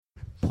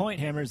Point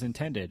Hammer is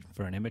intended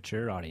for an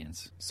immature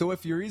audience. So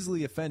if you're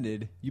easily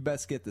offended, you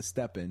best get the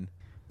step in.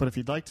 But if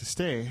you'd like to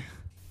stay,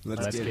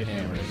 Let's get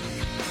hammered.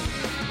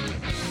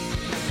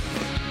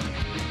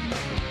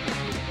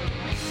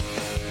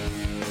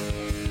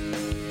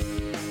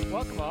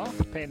 Welcome all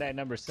to Paint Night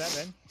number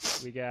 7.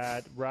 We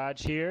got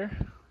Raj here.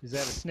 Is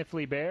that a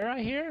sniffly bear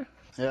I hear?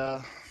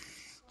 yeah.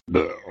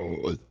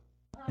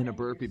 And a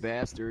burpy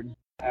bastard.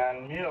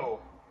 And Neil,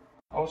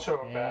 also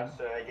a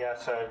bastard, I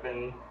guess. I've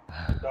been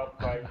dubbed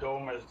by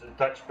Dome as the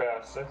Dutch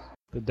bastard.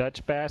 The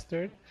Dutch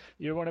bastard.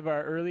 You're one of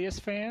our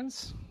earliest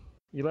fans.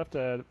 You left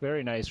a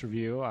very nice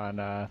review on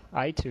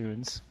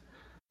iTunes.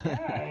 Yeah,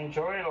 I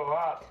enjoy it a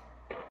lot.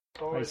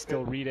 I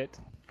still read it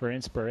for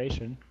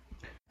inspiration.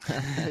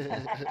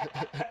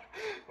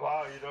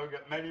 Wow, you don't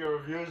get many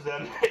reviews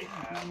then.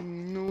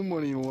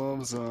 Nobody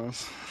loves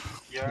us.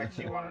 You're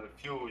actually one of the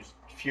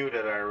few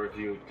that I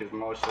reviewed, because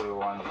most of the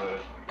ones are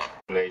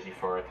lazy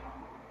for it.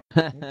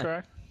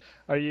 Okay.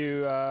 Are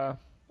you at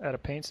a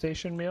paint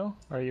station, Neil?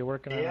 Are you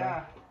working on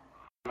Yeah,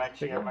 I'm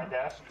actually at my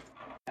desk.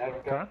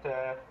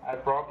 I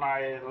brought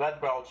my lead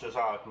belches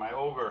out, my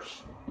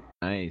ogres,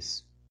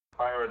 Nice.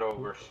 pirate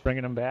ogres.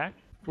 bringing them back?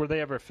 Were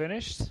they ever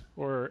finished?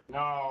 Or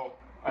No,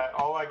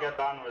 all I got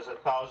done was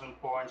 1,000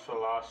 points for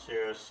last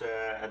year's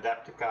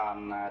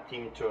Adepticon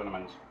team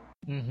tournament.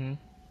 Mm-hmm.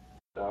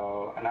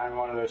 So, and I'm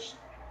one of those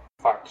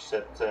fucks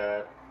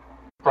that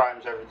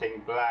primes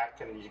everything black,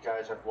 and these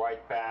guys have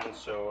white pants,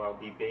 so I'll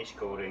be base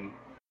coating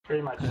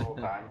pretty much the whole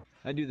time.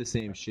 I do the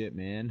same shit,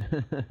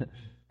 man.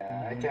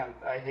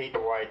 I hate the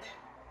white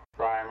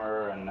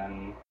primer, and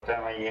then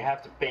when you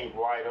have to paint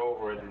white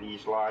over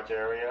these large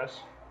areas,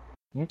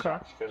 Okay.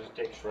 because it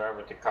takes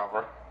forever to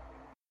cover.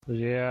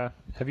 Yeah.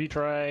 Have you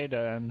tried?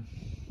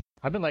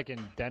 I've been liking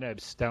Deneb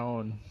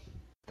Stone,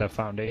 the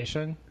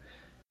foundation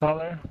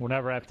color.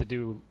 Whenever I have to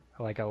do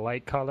like a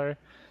light color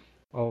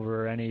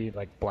over any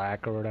like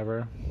black or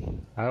whatever,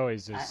 I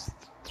always just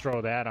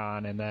throw that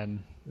on and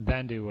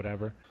then do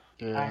whatever.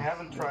 I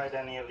haven't tried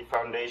any of the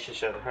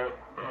foundations yet.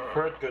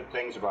 Heard good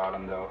things about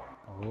them though.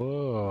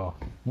 Oh,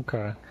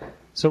 okay.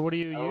 So what do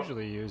you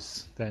usually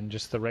use then?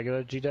 Just the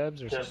regular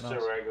G-dubs or Just something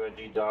the else? regular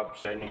G-dubs.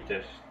 I need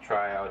to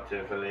try out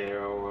the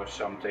Vallejo or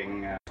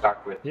something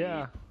stuck with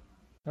Yeah,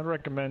 I'd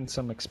recommend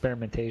some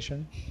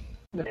experimentation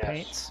with Yes.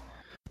 paints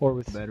or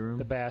with Bedroom.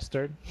 the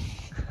bastard.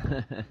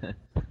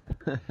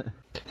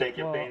 Take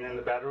your paint in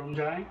the bedroom,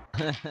 Johnny?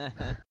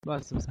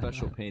 Bought some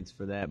special paints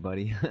for that,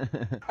 buddy.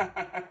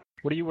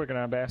 What are you working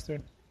on,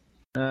 bastard?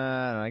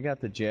 I got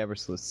the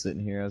Jabberslit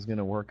sitting here. I was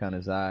gonna work on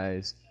his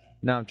eyes.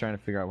 Now I'm trying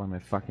to figure out why my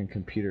fucking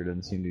computer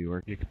doesn't seem to be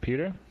working. Your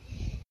computer?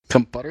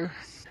 Computer?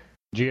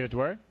 Did you get it to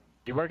work?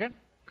 You working?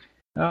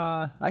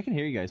 I can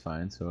hear you guys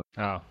fine, so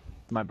Oh.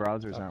 my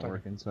browsers Stop aren't talking.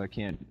 working, so I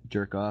can't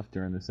jerk off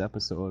during this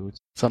episode, which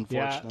It's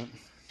unfortunate.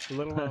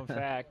 Little known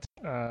fact,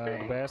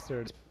 the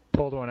bastard's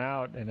pulled one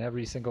out in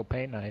every single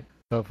paint night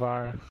so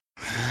far.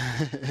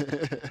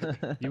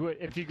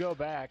 If you go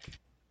back,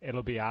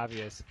 it'll be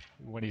obvious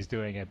when he's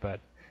doing it,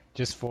 but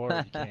just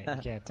forward, you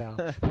can't tell.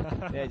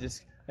 yeah,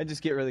 I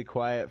just get really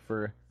quiet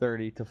for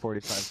 30 to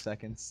 45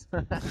 seconds.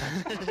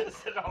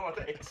 That's it all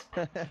it takes.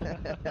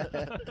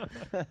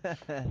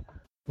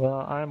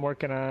 Well, I'm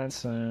working on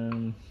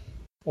some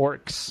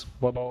orcs,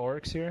 Blood Bowl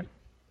orcs here.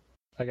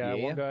 I got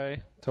one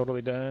guy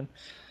totally done.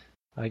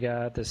 I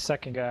got the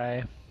second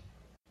guy.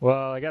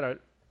 Well,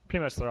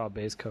 pretty much they're all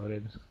base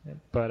coated,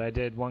 but I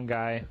did one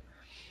guy.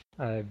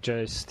 I've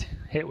just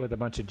hit with a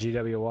bunch of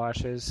GW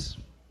washes,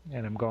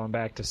 and I'm going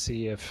back to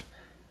see if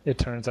it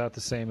turns out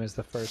the same as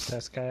the first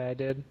test guy I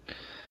did.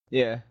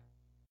 Yeah.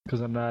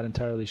 Because I'm not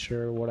entirely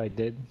sure what I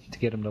did to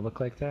get him to look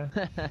like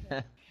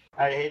that.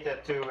 I hate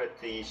that too with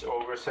these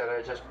ogres that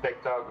I just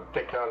picked out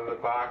of the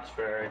box.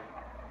 Very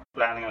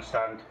planning on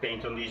starting to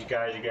paint on these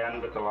guys again,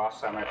 but the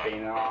last time I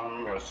painted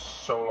on them was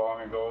so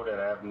long ago that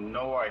I have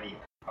no idea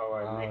how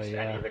I mixed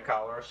any of the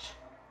colors.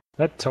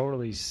 That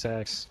totally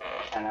sucks.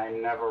 And I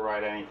never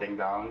write anything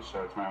down,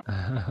 so it's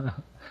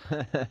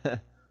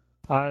my...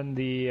 On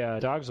the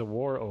Dogs of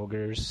War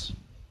ogres,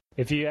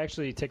 if you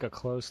actually take a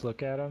close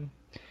look at them,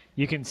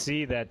 you can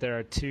see that there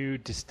are two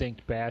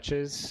distinct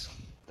batches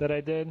that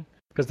I did.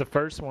 Because the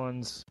first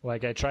ones,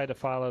 like I tried to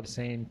follow the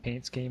same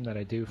paint scheme that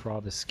I do for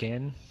all the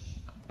skin,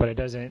 but it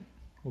doesn't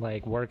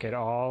like work at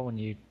all when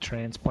you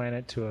transplant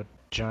it to a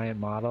giant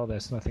model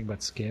that's nothing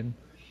but skin.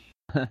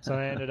 So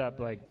I ended up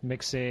like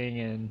mixing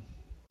and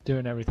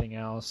doing everything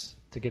else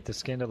to get the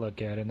skin to look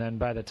good. And then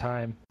by the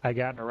time I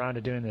got around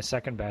to doing the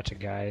second batch of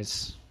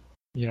guys,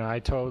 I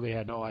totally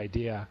had no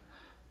idea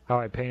how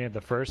I painted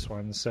the first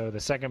one. So the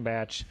second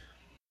batch,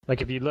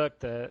 like if you look,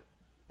 the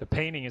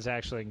painting is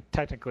actually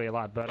technically a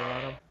lot better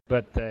on them,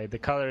 but the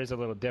color is a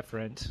little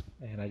different,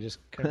 and I just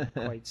couldn't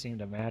quite seem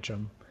to match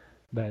them.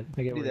 But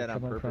I get do where that you're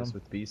on coming purpose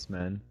from. with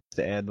Beastmen,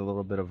 to add a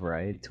little bit of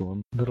variety to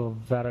them. Little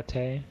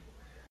variety.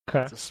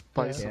 Okay. The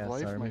spice Yeah, of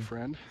life, sorry, my man.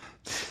 friend.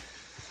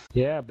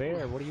 Yeah,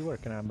 Bear, what are you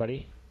working on,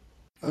 buddy?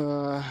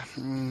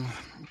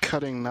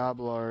 Cutting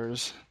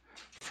knoblars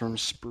from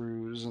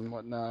sprues and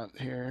whatnot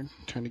here.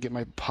 Trying to get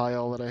my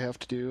pile that I have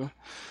to do.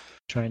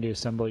 Trying to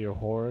assemble your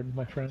horde,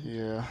 my friend?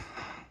 Yeah.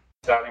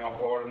 Starting a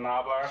horde of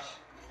Noblars.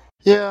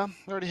 Yeah,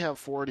 I already have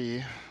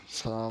 40.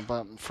 So,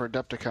 but for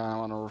Adepticon, I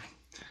want to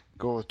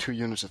go with 2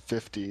 units of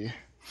 50.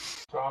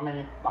 So how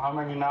many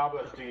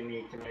Noblars do you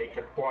need to make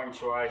a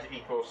points-wise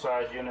equal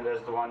size unit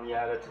as the one you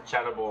added to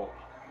Chattable,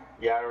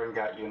 the Iron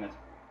God unit?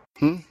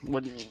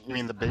 What do you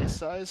mean, the base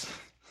size?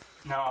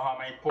 No, how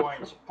many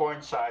point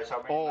size,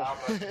 how many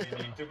Noblars do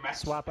you need to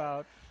max? Swap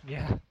out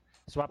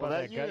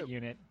that gut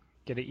unit.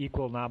 Get an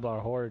equal Noblar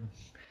horde.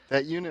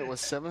 That unit was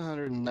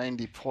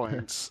 790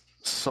 points.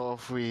 So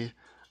if we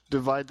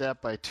divide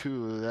that by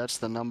 2, that's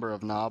the number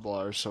of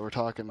Noblars. So we're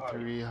talking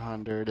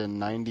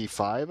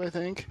 395, I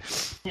think.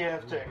 You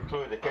have to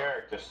include the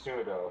characters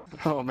too, though.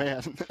 Oh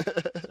man,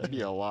 that'd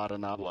be a lot of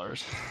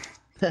Noblars.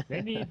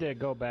 They need to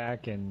go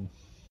back and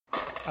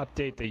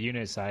update the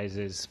unit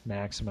sizes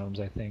maximums,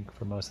 I think,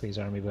 for most of these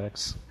army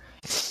books.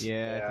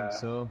 Yeah, I think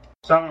so.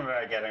 Some of them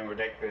are getting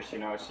ridiculous, you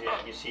know. So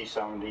you see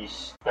some of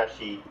these,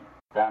 especially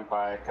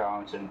vampire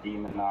accounts and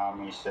demon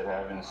armies that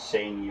have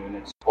insane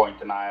units, point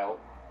denial.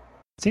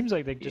 Seems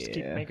like they just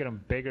keep making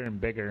them bigger and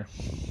bigger.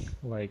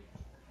 Like,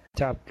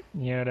 to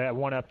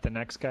one up the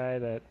next guy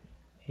that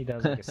he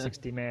does like a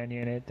 60-man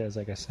unit, does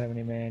like a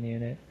 70-man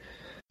unit.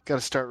 Got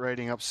to start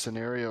writing up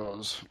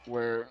scenarios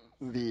where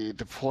the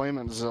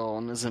deployment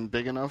zone isn't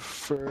big enough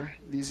for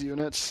these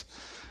units.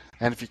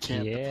 And if you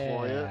can't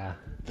deploy it,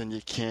 then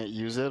you can't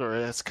use it, or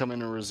it has to come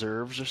in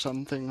reserves or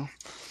something.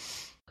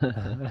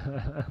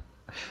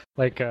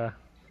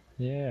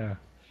 Yeah.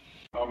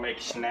 Or make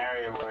a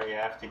scenario where you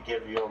have to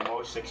give your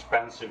most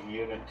expensive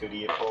unit to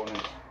the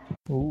opponent.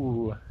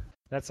 Ooh,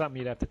 that's something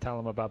you'd have to tell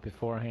them about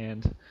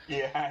beforehand.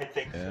 Yeah, I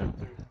think so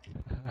too.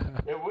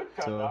 It would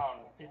cut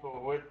down.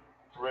 People would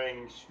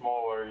bring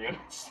smaller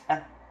units.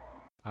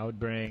 I would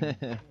bring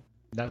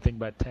nothing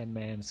but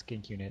 10-man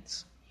skink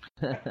units.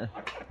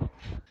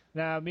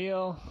 Now,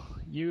 Emil,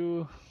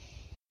 you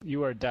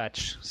are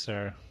Dutch,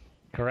 sir,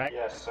 correct?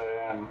 Yes,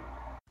 I am.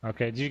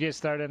 Okay, did you get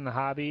started in the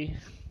hobby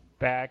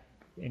back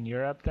in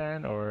Europe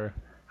then, or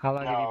how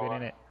long have you been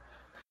in it?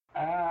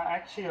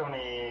 Actually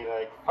only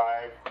like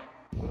a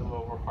little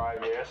over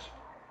 5 years.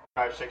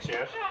 6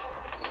 years.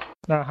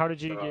 Now, how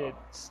did you get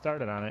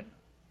started on it?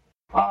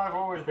 Well, I've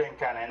always been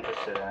kind of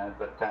interested in it,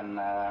 but then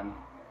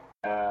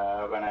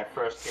when I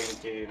first came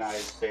to the United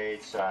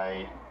States,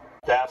 I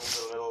dabbled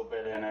a little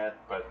bit in it,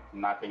 but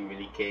nothing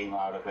really came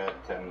out of it.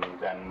 And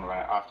then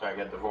after I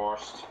got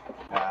divorced,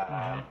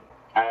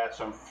 I had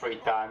some free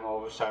time all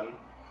of a sudden,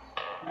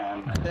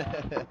 and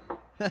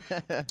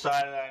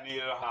decided I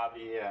needed a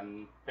hobby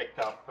and picked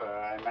up.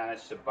 I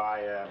managed to buy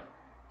a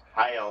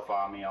High Elf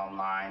army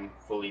online,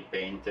 fully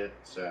painted,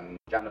 and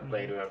kind of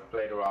played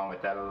around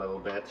with that a little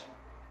bit.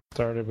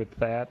 Started with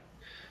that.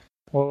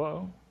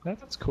 Well,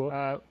 that's cool.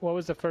 What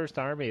was the first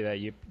army that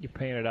you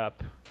painted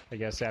up, I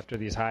guess, after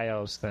these High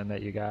Elves then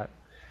that you got?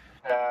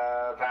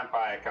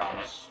 Vampire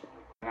accounts.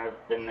 I've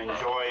been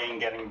enjoying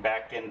getting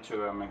back into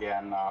them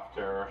again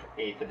after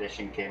 8th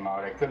edition came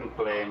out. I couldn't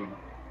play them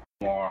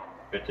more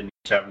with the new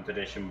 7th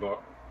edition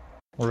book.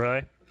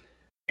 Really?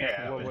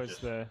 Yeah. What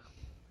was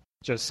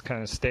just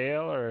kind of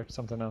stale or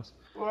something else?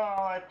 Well,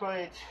 I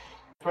played.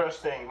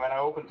 First thing, when I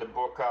opened the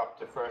book up,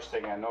 the first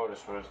thing I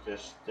noticed was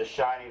this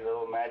shiny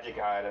little magic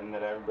item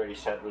that everybody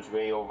said was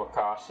way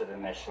overcasted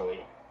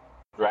initially.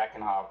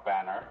 Drakenhof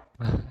banner.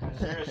 And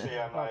seriously,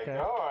 I'm like,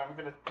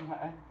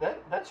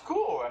 that's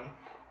cool. And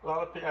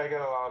I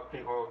got a lot of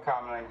people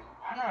commenting,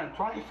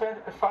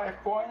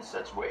 125 points,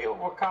 that's way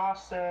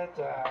overcasted,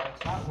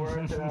 it's not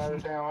worth it and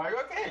everything. I'm like,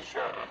 okay,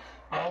 sure,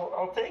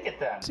 I'll take it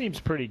then. Seems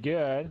pretty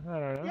good. I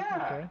don't know.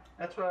 Yeah, okay.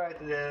 That's what I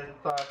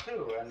thought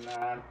too.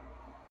 And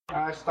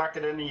I stuck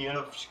it in the unit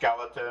of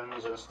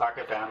skeletons and stuck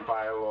a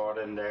vampire lord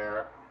in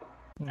there.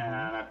 Mm-hmm.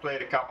 And I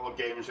played a couple of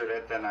games with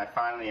it, and I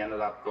finally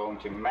ended up going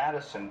to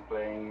Madison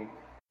played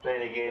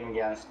a game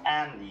against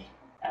Andy.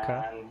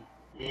 And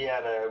he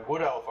had a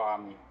wood elf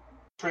army,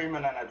 3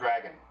 men and a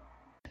dragon.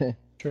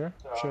 Sure.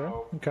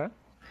 Okay.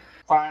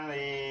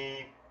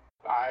 Finally,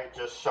 I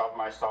just shoved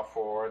my stuff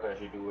forward as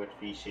you do with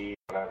VC,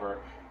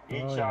 whatever. He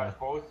charged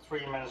both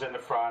 3 men in the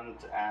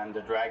front and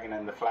the dragon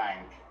in the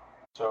flank.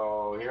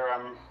 So here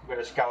I'm with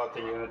a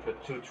skeleton unit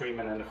with 2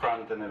 3-men in the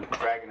front and a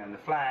dragon in the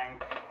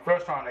flank.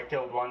 First round I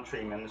killed 1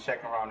 3-man, the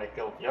second round I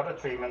killed the other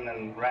 3-man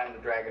and ran the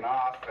dragon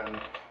off,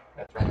 and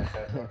that's when I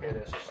said, okay,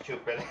 this is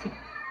stupid.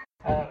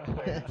 I haven't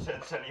played him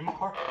since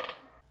anymore.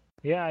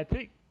 Yeah, I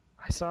think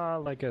I saw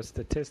like a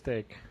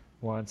statistic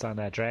once on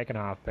that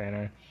Drakenhof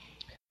banner.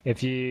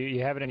 If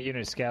you have it in a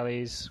unit of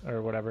skellies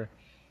or whatever,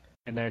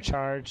 and they're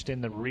charged in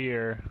the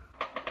rear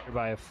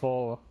by a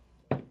full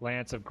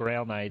lance of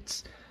Grail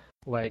Knights,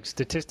 like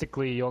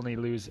statistically you only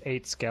lose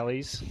 8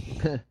 skellies.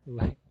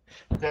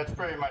 That's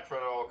pretty much what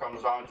it all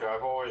comes down to.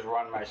 I've always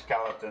run my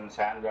skeletons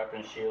hand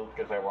weapon shield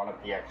because I wanted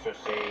the extra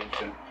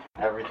saves and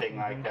everything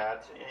like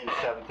that in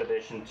 7th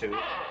edition too.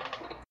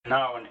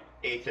 Now in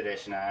 8th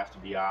edition, I have to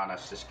be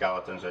honest, the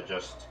skeletons are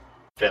just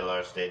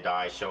fillers. They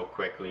die so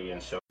quickly,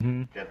 and so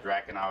get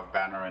Drakenhof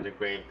banner in the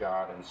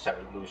Graveguard and set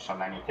it loose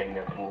on anything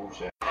that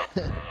moves.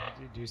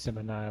 do some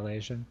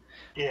annihilation.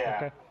 Yeah,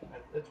 Okay.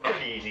 it's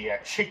pretty easy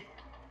actually.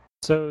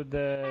 So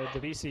the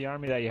BC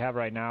army that you have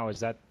right now,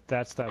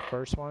 that's the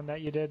first one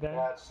that you did then?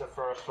 That's the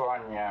first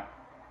one, yeah.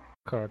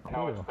 Cool. You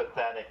know, it's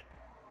pathetic.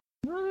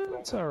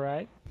 It's all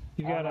right.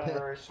 You got I'm a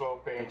very slow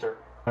painter.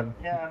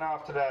 Yeah, and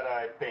after that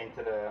I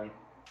painted a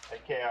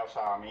Chaos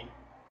Army.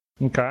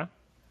 Okay.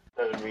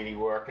 Doesn't really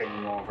work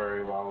anymore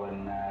very well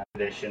in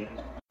edition,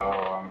 so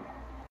I'm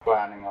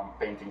planning on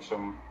painting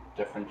some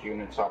different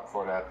units up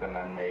for that, and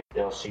then maybe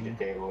they'll see the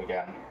table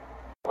again.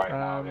 Right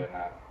now they're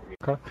not really.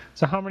 Okay.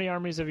 So how many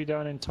armies have you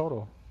done in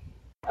total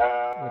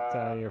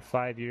with your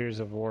 5 years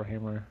of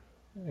Warhammer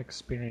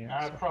experience?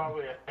 I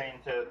probably have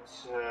painted,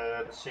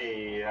 let's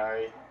see,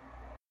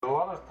 a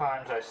lot of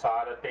times I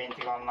started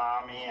painting on an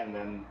army and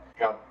then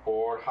got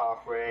bored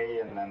halfway,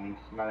 and then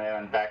when I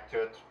went back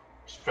to it,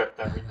 stripped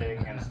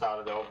everything and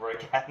started over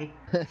again.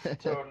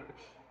 So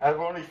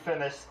I've only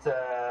finished,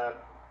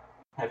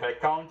 if I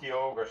count the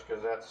ogres,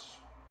 because that's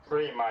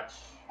pretty much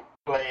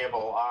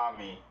playable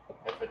army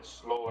if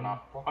it's low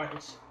enough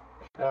points.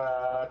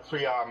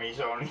 3 armies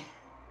only.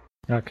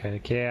 Okay,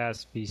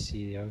 Chaos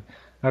BC.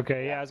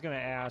 Okay, yeah, I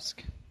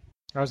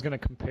was gonna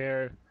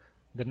compare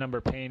the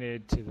number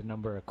painted to the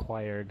number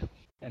acquired,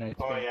 and I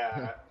think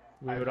I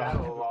would had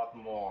all a lot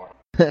more.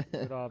 we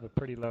would all have a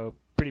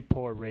pretty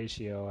poor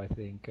ratio, I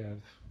think,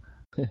 of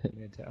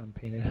painted to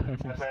unpainted armies.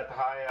 I've had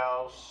high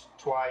elves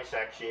twice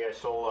actually. I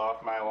sold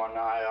off my one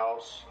high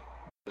elves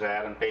because I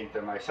hadn't painted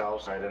them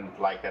myself, so I didn't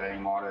like it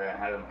anymore. I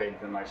hadn't painted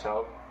them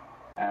myself,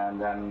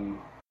 and then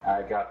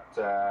I got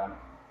the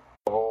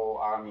whole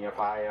army of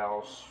high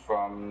elves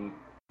from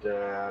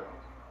the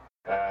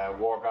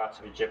War Gods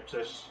of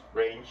Egyptus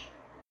range.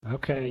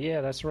 Okay,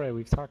 yeah, that's right.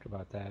 We've talked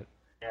about that.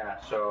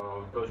 Yeah,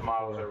 so those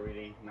models are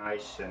really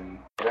nice, and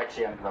it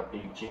actually ended up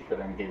being cheaper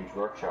than Games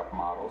Workshop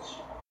models.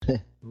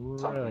 Something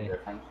Really?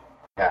 different.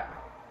 Yeah.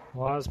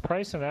 Well, I was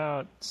pricing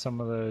out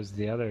some of those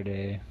the other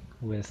day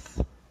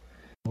with,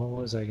 what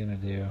was I gonna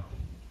do?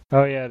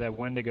 Oh yeah, that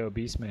Wendigo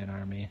Beastman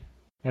army.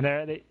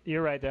 And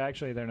you're right.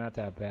 They're not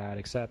that bad,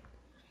 except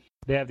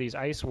they have these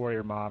Ice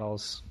Warrior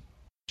models,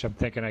 which I'm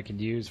thinking I could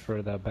use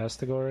for the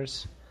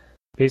Bestigors.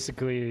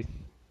 Basically,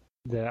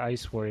 the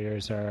Ice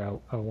Warriors are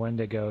a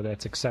Wendigo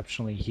that's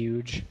exceptionally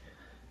huge,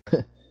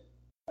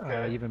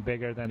 even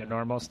bigger than the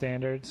normal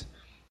standards.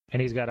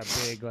 And he's got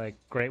a big,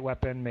 great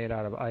weapon made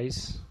out of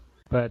ice.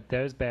 But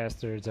those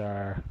bastards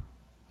are,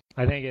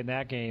 I think in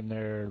that game,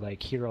 they're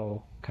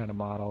hero kind of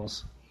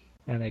models.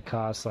 And they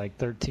cost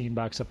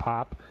 $13 a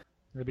pop.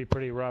 It'd be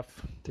pretty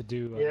rough to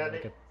do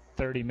a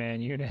 30-man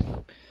unit.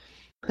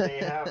 They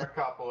have a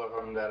couple of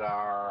them that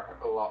are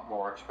a lot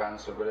more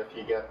expensive, but if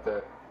you get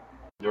the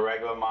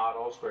regular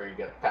models where you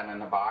get 10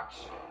 in a box.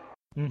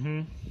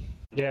 Mm-hmm.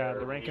 Yeah,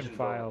 the rank and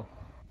file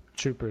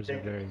troopers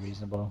are very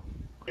reasonable.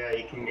 Yeah,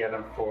 you can get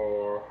them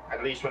for,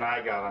 at least when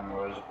I got them, it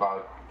was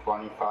about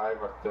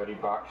 25 or 30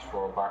 bucks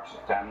for a box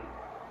of 10,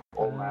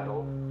 all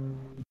metal.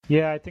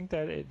 Yeah, I think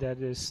that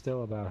is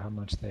still about how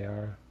much they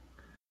are.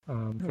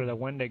 For the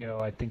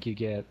Wendigo, I think you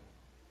get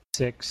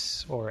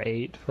 6 or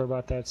 8 for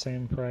about that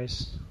same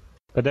price.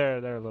 But they're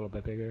a little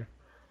bit bigger.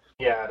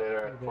 Yeah,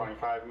 they're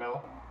 25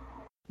 mil.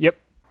 Yep.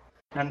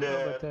 And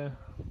the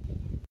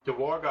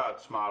War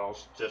Gods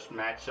models just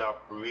match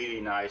up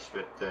really nice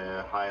with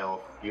the High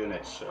Elf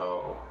units,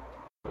 so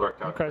it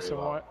worked out pretty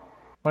well.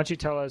 Why don't you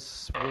tell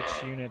us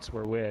which units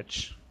were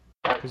which?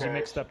 Because you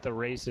mixed up the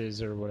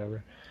races or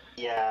whatever.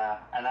 Yeah,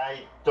 and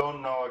I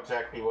don't know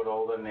exactly what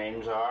all the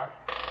names are.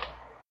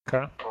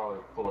 Okay. Probably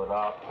pull it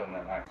up and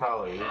then I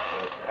tell you.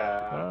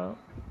 But,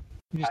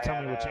 you just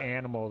tell me which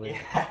animal they.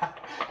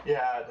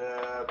 Yeah,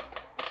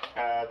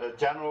 the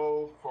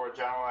general, for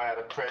general, I had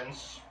a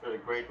prince with a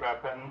great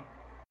weapon,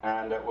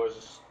 and it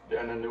was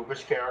an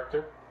Anubis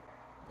character.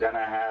 Then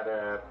I had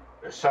a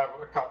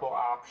couple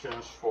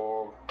options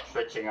for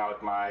switching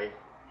out my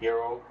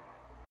heroes.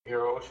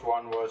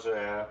 One was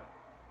a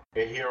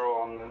hero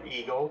on an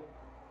eagle,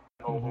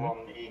 an oval on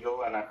an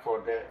eagle, and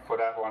for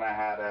that one I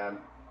had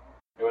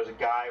it was a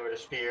guy with a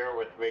spear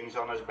with wings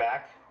on his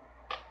back.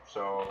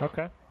 So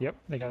okay, yep,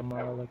 they got a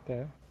model like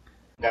that.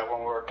 That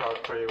one worked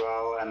out pretty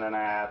well, and then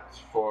I had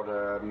for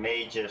the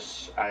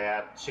mages, I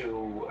had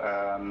two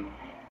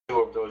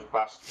of those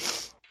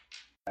Basti,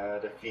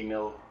 the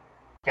female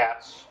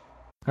cats.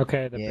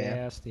 Okay, the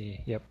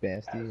Basti, yep.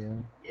 Basti,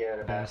 yeah,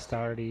 the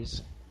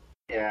Bastardes.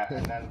 Yeah,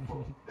 and then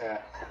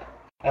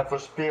for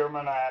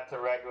spearmen, I had the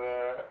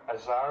regular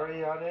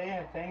Azari, are they?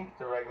 I think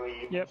the regular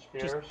human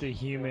spears. Just the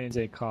humans,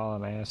 they call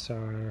them Asar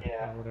or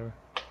whatever.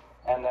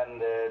 And then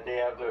they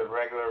have the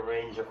regular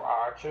range of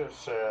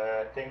archers.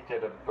 I think they're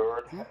the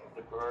birds.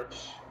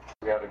 I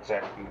forgot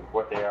exactly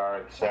what they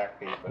are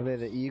exactly. But... Are they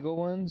the eagle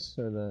ones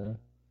or the?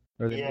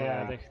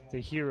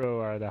 The hero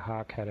are the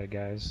hawk-headed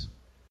guys.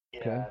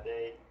 Yeah,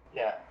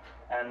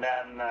 And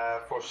then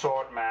for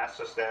sword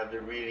masters, they have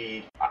the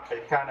really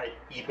kind of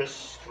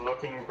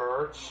ibis-looking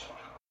birds.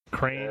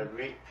 Crane.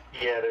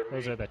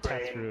 Those are the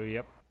Tethru.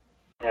 Yep.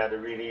 Yeah,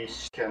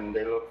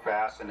 they look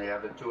fast, and they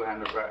have the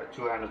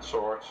two-handed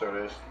sword,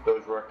 so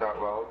those worked out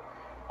well.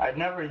 I'd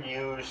never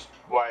used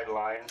White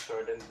Lion, so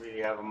I didn't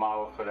really have a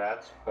model for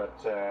that. But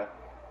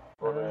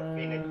for the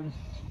Phoenix,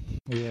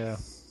 yeah.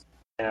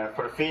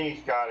 For the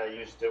Phoenix guard, I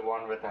used the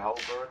one with the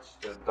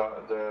Hellbirds,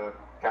 the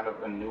kind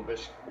of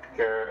Anubis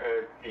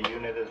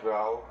unit as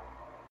well.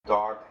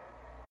 Dog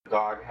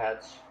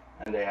heads,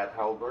 and they had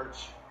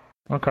Hellbirds.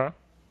 Okay.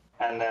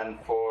 And then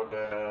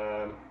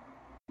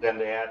then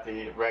they had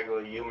the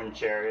regular human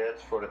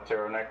chariots for the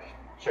Tyrannic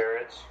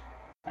chariots.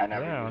 I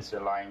never used the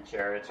Lion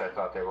chariots. I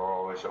thought they were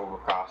always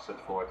overcosted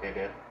for what they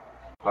did.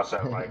 Plus,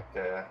 I liked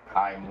the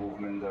high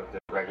movement of the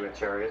regular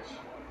chariots.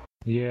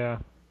 Yeah.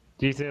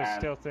 Do you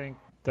still think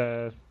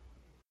the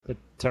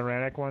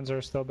Tyrannic ones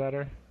are still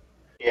better?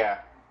 Yeah,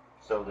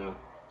 still do.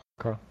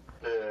 Okay.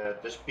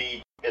 The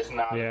speed is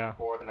not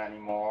important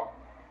anymore,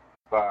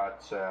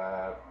 but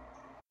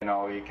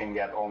you can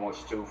get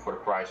almost 2 for the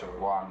price of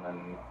 1,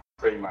 and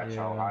pretty much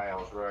how high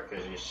elves work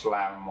is you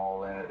slam them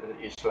all in.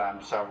 You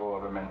slam several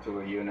of them into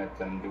a unit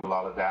and do a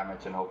lot of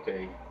damage and hope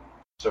they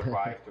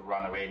survive to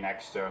run away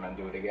next turn and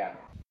do it again.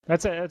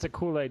 That's a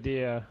cool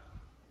idea.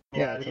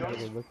 Yeah, they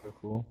look so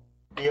cool.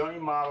 The only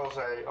models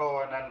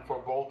and then for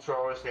bolt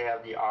throwers they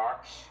have the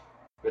arcs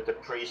with the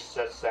priests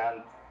that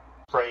stand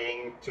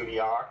praying to the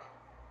arc.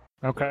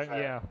 Okay,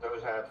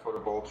 Those I had for the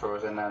bolt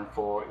throwers, and then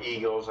for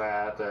eagles I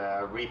had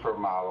Reaper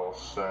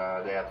models.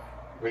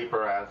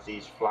 Reaper has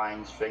these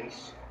flying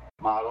sphinx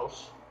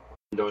models.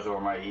 Those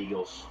were my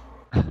eagles.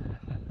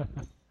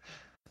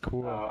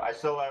 Cool. I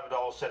still have it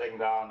all sitting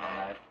down,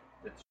 and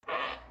it's a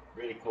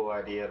really cool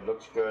idea. It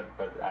looks good,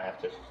 but I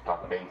have to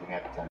stop painting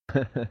it.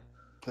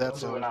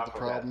 That's where the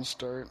problems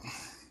start.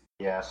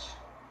 Yes.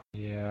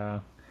 Yeah.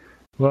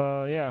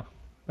 Well, yeah.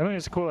 I think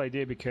it's a cool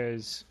idea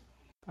because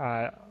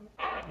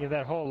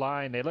that whole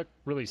line, they look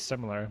really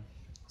similar.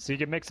 So you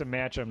can mix and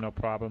match them, no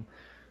problem.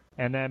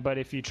 But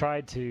if you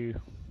tried to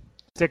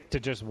stick to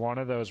just one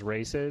of those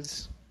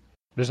races,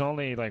 there's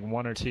only like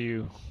 1 or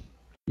 2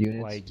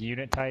 units, like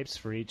unit types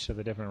for each of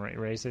the different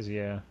races.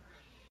 Yeah.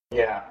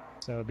 Yeah.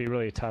 So it'd be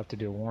really tough to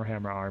do a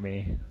Warhammer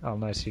army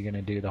unless you're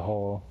going to do the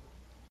whole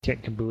kit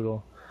and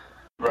caboodle.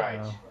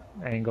 Right.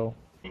 Angle.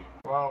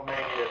 Well,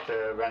 maybe at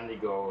the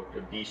Wendigo,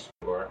 the beast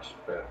works,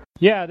 but...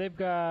 Yeah, they've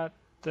got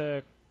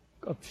a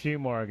few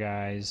more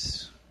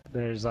guys.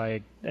 There's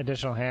like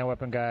additional hand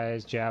weapon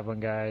guys,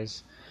 javelin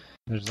guys.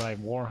 There's like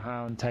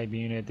Warhound type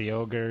unit, the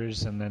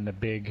ogres, and then the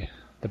big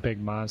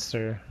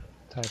monster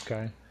type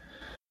guy.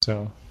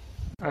 So.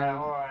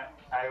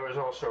 I was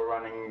also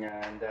running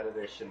in that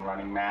edition,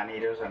 running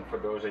man-eaters, and for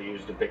those I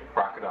use the big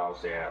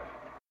crocodiles they have.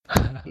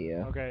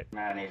 Yeah. Okay.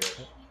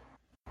 Man-eaters.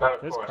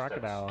 This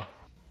crocodile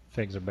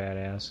figs are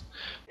badass.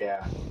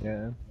 Yeah.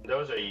 Yeah.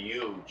 Those are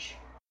huge.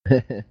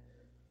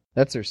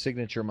 That's their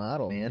signature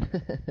model, man.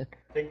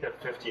 I think they're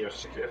 50 or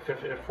 60,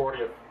 50, 40,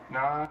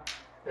 nah,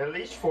 at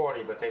least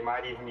 40, but they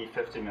might even be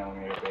 50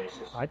 millimeter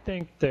bases. I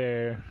think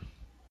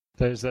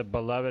there's a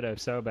Beloved of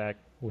Sobek,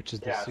 which is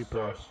the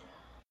super.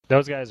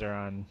 Those guys are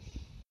on.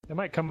 They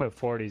might come with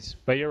 40s,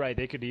 but you're right.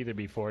 They could either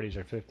be 40s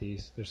or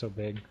 50s. They're so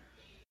big.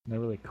 They're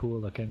really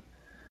cool looking.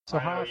 So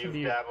how often do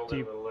you dabbled a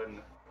little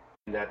in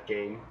that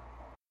game?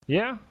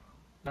 Yeah,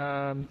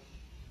 I've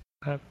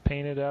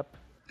painted up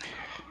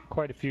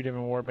quite a few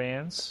different war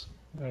bands.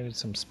 I did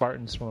some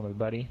Spartans for my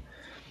buddy.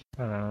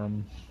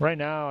 Right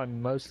now,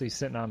 I'm mostly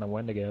sitting on the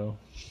Wendigo.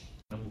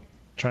 I'm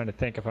trying to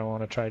think if I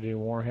want to try to do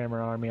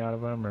Warhammer army out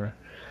of them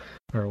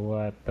or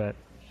what. But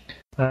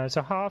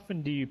so how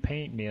often do you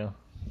paint, Neil?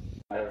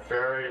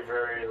 Very,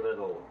 very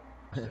little.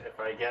 If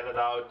I get it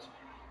out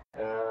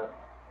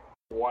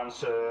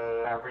once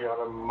every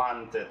other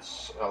month,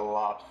 it's a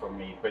lot for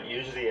me. But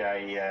usually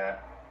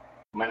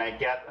when I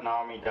get an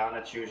army done,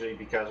 it's usually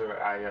because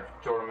I have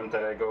a tournament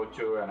that I go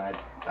to and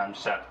I'm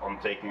set on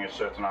taking a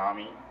certain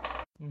army.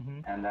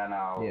 Mm-hmm. And then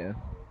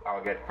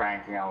I'll get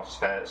cranking. I'll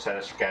set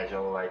a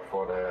schedule, like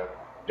for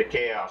the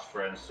Chaos,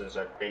 for instance.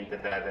 I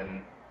painted that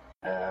in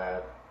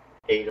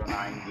 8 or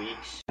 9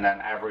 weeks. And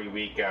then every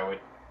week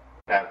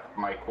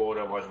my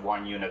quota was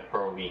 1 unit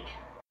per week.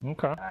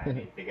 Okay. I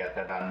need to get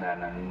that done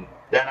then, and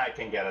then I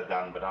can get it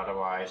done, but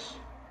otherwise,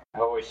 I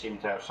always seem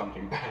to have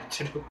something better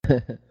to do.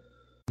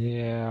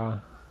 Yeah,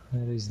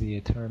 that is the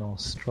eternal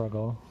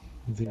struggle.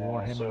 The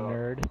Warhammer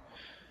nerd.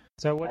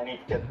 So what? I need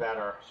to get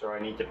better, so I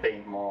need to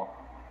paint more.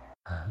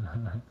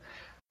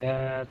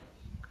 Yeah,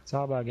 it's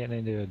all about getting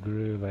into a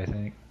groove, I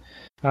think.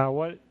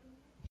 What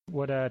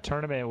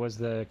tournament was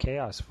the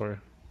Chaos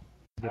for?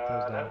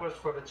 That was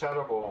for the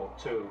Cheddar Bowl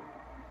too.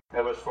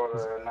 It was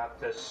for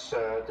not this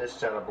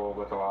Cheddar Bowl,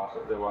 but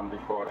the one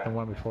before that. The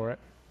one before it.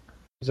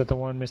 Was that the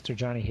one Mr.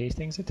 Johnny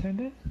Hastings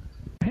attended?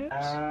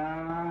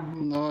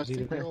 No, I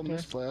think they all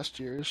missed last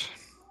year's.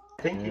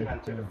 I think he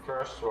went to the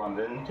first one,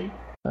 didn't he?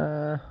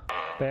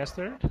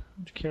 Bastard? Would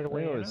you care to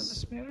weigh in on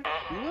this matter?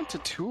 We went to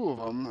 2 of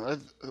them.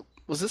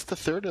 Was this the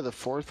 3rd or the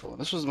 4th one?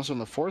 This must have been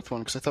the 4th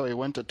one, because I thought we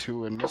went to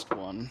 2 and missed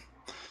 1.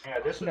 Yeah,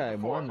 this is I the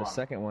 4th won the one.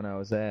 second one I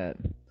was at.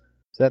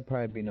 So that'd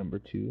probably be number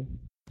 2.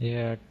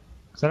 Yeah,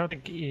 because I don't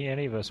think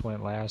any of us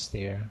went last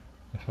year,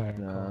 if I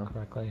recall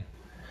correctly.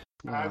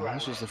 No,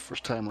 this was the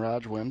first time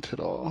Raj went at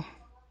all.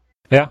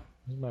 Yeah,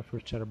 this is my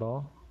first cheddar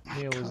ball.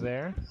 Neil was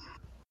there. It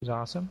was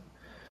awesome.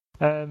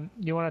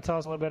 You want to tell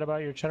us a little bit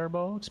about your cheddar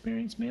ball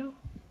experience, Neil?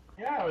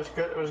 Yeah, it was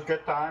good. It was a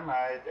good time.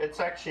 I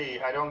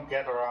don't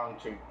get around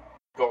to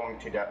going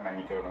to that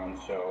many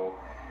tournaments, so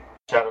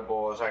cheddar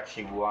ball is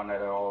actually one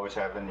that I always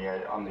have on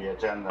the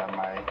agenda.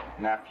 My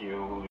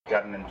nephew, who's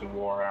gotten into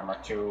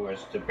Warhammer 2,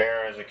 is the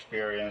Bears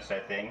experience, I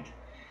think.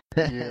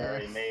 Yeah.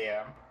 He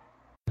may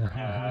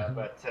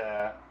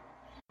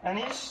and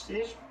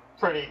he's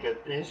pretty good.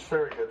 He's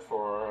very good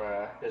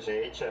for his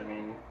age. I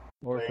mean,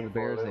 Or for the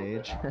Bears'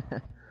 age.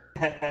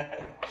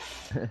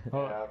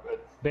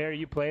 Bear,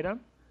 you played him?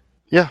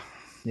 Yeah.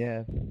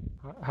 Yeah.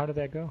 How did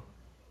that go?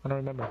 I don't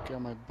remember.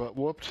 Got my butt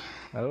whooped.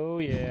 Oh,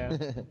 yeah.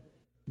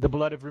 The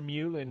blood of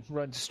Vermeulen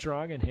runs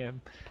strong in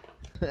him.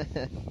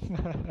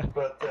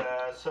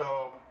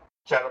 So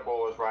cheddar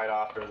ball is right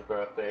after his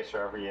birthday, so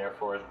every year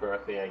for his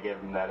birthday I give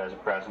him that as a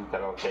present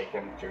that I'll take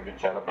him to the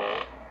cheddar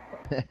ball.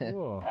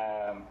 Cool.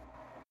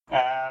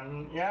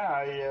 And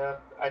yeah,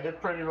 I did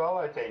pretty well,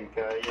 I think.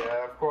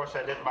 Yeah, of course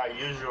I did my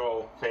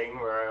usual thing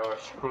where I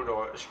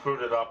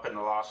screwed it up in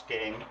the last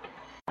game.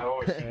 I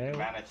always seem to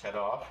manage it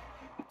off.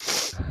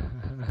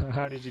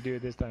 How did you do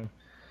it this time?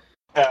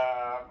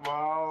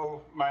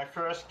 Well, my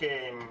first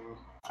game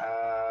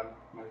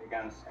was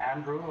against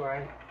Andrew.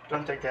 I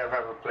don't think I've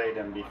ever played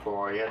him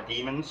before. He had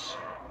demons.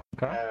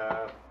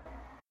 Okay.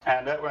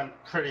 And that went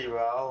pretty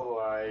well.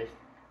 I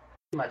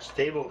pretty much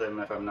tabled him,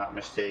 if I'm not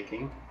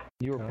mistaken.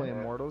 You were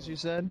playing Mortals, you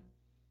said?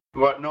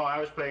 Well, no, I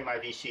was playing my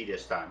VC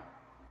this time.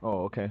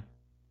 Oh, okay.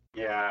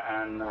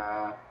 Yeah, and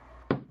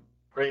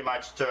pretty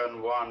much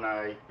turn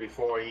one,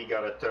 before he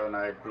got a turn,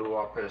 I blew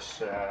up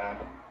his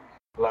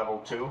level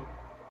 2.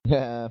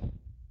 Yeah.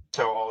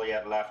 So all he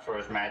had left for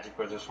his magic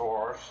was his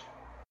horse.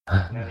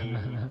 And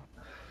then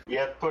he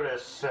had put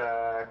his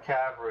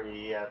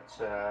cavalry at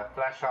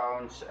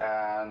fleshhounds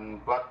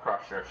and blood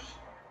crushers.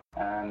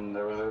 And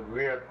there was a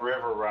weird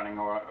river running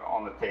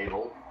on the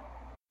table.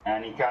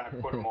 And he kind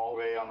of put them all the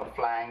way on the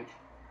flank.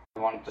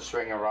 He wanted to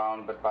swing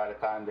around, but by the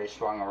time they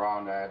swung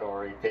around, I had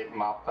already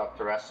mopped up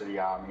the rest of the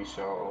army.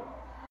 So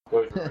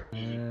those were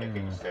easy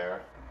pickings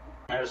there.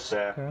 I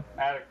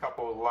had a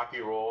couple of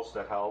lucky rolls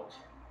that helped.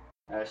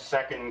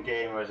 Second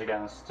game was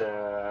against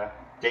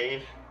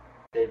Dave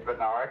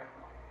Bednarik.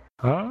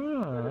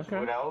 Oh, okay.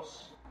 Wood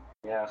Elves.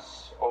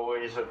 Yes,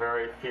 always a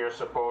very fierce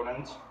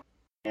opponent.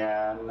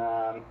 And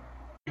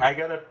I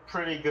got a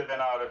pretty good one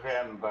out of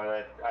him,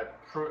 but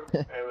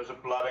it was a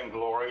blood and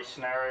glory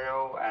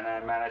scenario, and I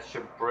managed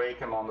to break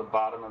him on the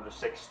bottom of the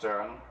 6th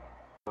turn.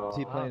 So, Is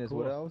he playing his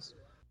Wood Elves?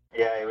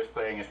 Yeah, he was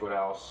playing his Wood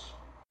Elves.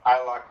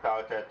 I lucked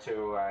out there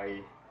too.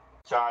 I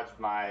charged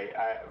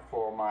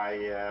for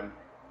my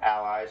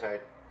allies.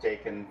 I'd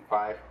taken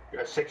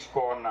 6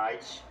 Khorne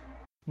Knights.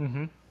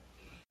 Mm-hmm.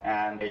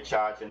 And they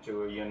charged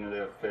into a unit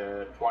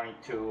of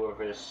 22 of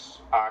his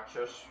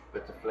archers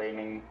with the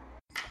flaming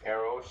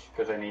arrows,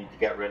 because I need to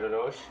get rid of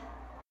those.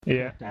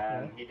 Yeah.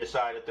 And he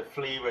decided to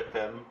flee with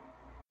them,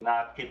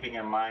 not keeping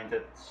in mind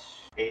that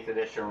 8th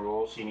edition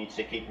rules, he needs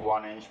to keep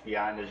 1 inch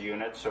behind his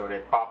unit, so they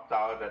popped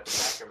out at the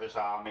back of his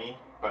army,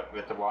 but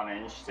with the 1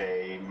 inch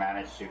they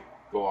managed to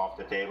go off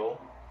the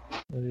table.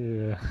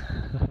 Yeah.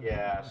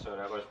 Yeah, so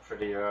that was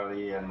pretty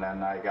early, and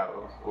then I got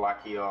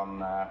lucky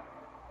on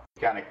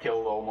kind of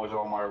killed almost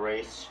all my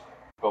race,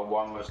 but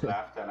 1 was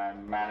left, and I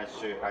managed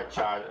to,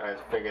 I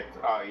figured,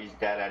 oh, he's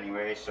dead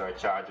anyway, so I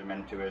charged him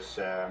into his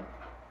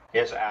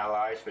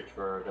allies, which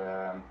were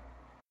the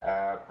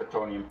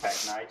Bretonnian Pack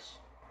Knights.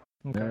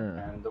 Okay.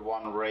 And the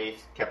 1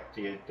 Wraith kept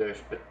those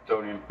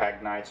Bretonnian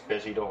Pack Knights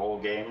busy the whole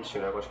game, so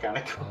that was kind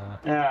of cool.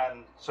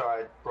 And so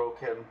I broke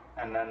him,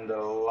 and then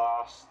the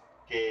last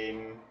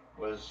game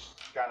was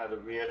kind of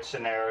the weird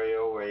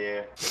scenario where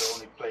you could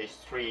only place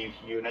 3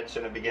 units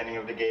in the beginning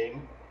of the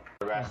game.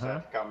 The rest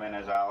have come in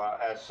as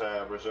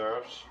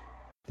reserves.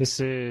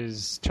 This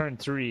is turn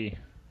 3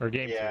 or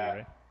game 3,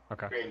 right?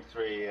 Okay. Game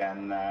 3,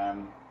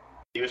 and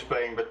he was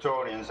playing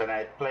Bretonnians, and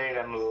I played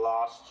him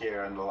last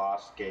year in the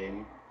last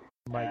game.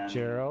 Mike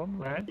Gerald,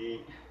 right?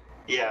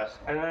 Yes,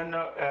 and then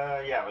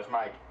it was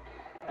Mike,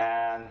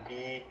 and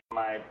he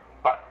my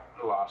butt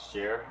last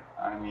year.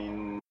 I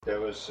mean,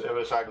 it was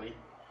ugly.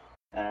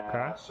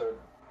 So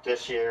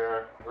this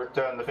year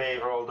returned the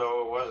favor,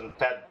 although it wasn't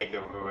that big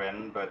of a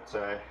win, but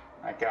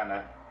I kind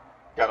of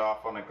got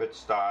off on a good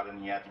start,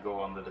 and he had to go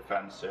on the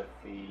defensive.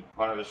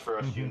 One of his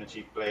first units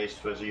he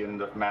placed was a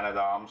unit of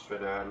men-at-arms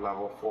with a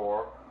level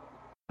 4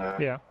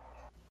 in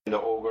the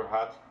Ogre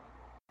hut,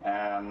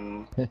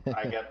 and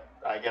I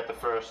get the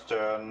first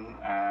turn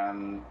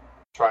and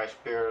try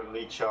Spirit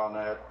Leech on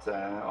it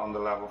on the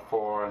level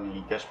 4, and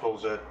he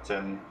dispels it,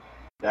 and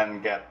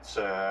then gets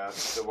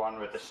the one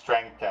with the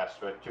strength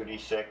test with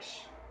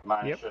 2d6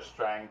 minus your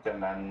strength,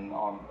 and then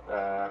on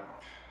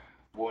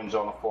wounds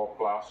on a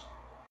 4+.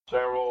 So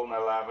I roll an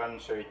 11,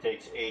 so he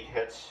takes 8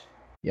 hits.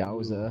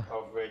 Yowza.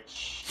 Of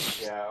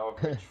which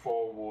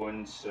 4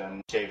 wounds,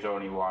 and saves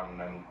only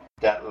 1, and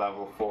that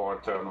level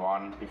 4 turn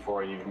 1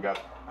 before he even got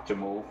to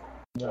move.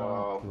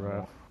 So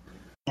rough.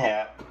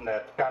 yeah,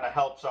 that kind of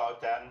helps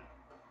out then.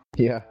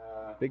 Yeah.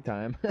 big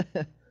time.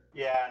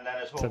 Yeah, and then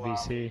his It's a whole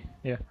VC. army.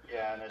 Yeah.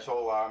 Yeah, and his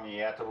whole army, he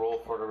had to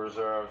roll for the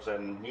reserves,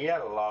 and he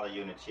had a lot of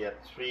units. He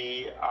had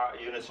 3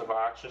 units of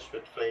archers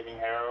with flaming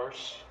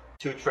arrows,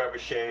 2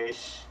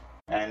 trebuchets,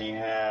 and he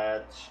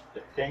had,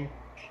 I think,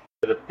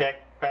 the Peg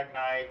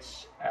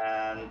Knights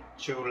and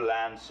 2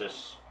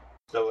 lances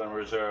still in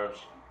reserves.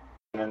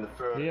 And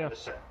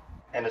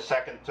in the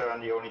second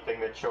turn, the only thing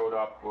that showed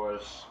up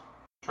was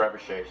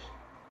trebuchets.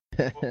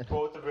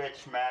 Both of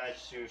which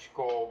managed to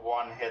score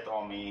 1 hit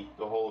on me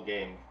the whole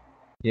game.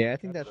 Yeah, I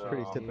think that's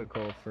pretty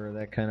typical for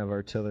that kind of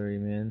artillery,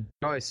 man.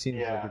 It always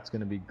seems like it's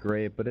going to be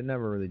great, but it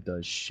never really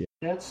does shit.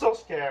 Yeah, it's so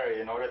scary,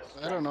 you know.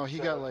 I don't know. He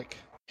got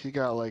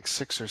like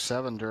 6 or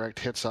 7 direct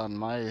hits on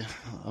my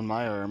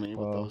army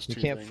with those 2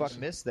 you can't things. fuck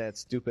miss that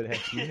stupid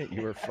hex unit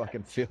you were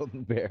fucking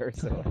fielding, Bear.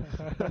 So.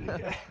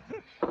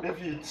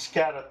 If you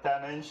scatter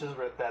 10 inches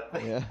with that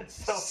thing, yeah, it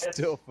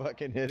still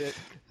fucking hit it.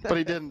 But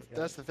he didn't.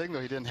 That's the thing, though.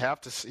 He didn't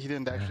have to. He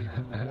didn't actually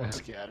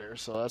scatter.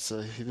 So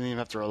he didn't even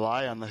have to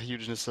rely on the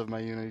hugeness of my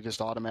unit. He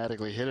just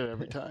automatically hit it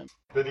every time.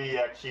 Did he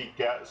actually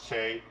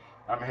say,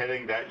 "I'm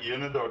hitting that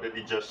unit," or did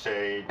he just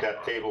say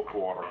that table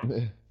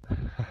quarter?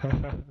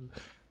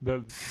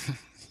 The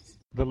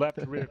left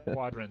rear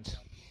quadrant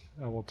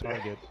I will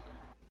target.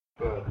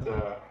 But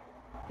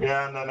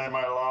yeah, and then in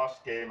my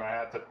last game I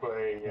had to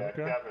play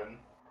Kevin.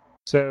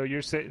 So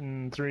you're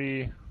sitting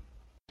 3-0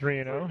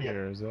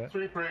 here, is that?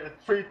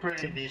 Three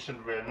pretty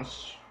decent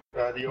wins.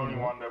 The only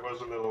one that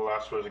was a little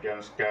less was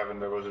against Kevin.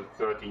 There was a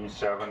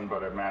 13-7,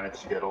 but I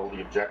managed to get all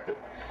the objective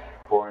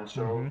points.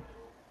 So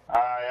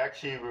I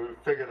actually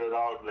figured it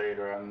out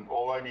later, and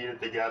all I needed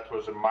to get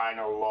was a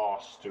minor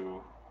loss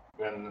to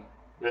win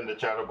the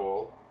Cheddar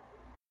Bowl.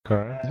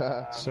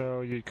 Correct.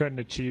 So you couldn't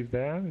achieve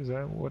that? Is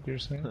that what you're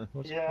saying?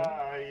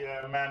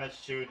 I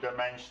managed to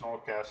dimensional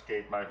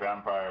cascade my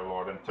Vampire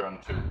Lord in turn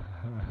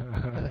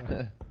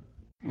 2.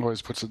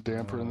 Always puts a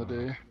damper in the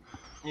day.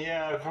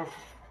 Yeah,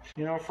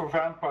 for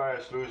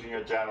vampires, losing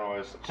a general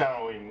is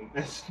generally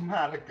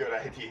not a good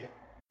idea.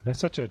 That's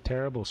such a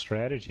terrible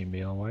strategy,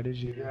 Neil. Why did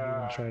you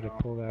even try to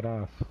pull that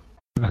off?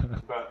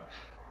 But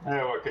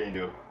what can you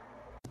do?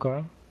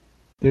 Okay.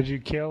 Did you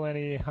kill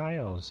any high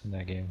elves in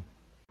that game?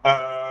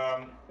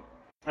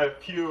 A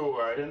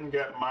few. I didn't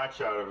get much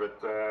out of it.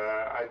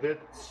 I did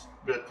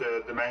with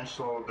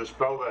the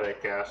spell that I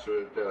cast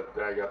with that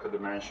I got the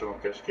dimensional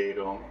cascade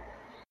on.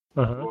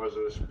 Was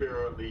a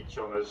Spirit Leech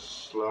on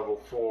his level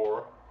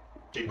 4.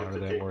 He did to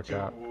take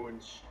 2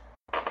 wounds.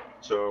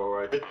 So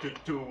I did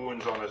 2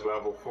 wounds on his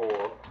level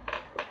 4,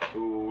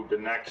 who the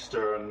next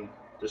turn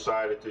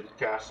decided to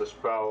cast a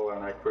spell,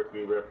 and I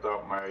quickly ripped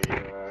out my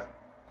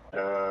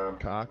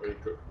cock.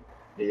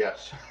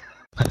 Yes.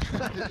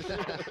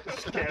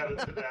 Scared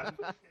to death.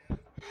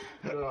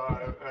 So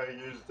I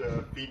used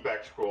a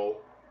feedback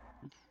scroll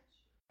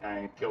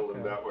and killed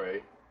him that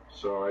way.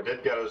 So I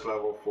did get his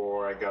level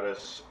 4. I got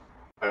his.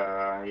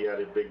 He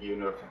had a big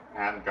unit of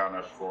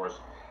handgunners for his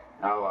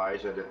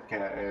allies. I did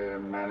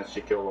manage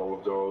to kill all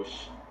of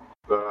those.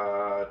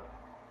 But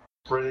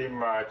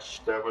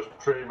that was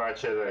pretty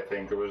much it. I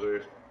think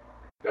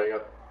I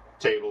got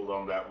tabled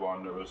on that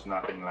one. There was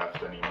nothing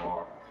left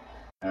anymore.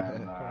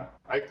 And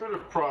I could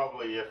have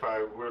probably, if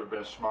I would have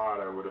been smart,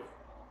 I would have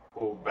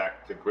pulled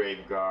back the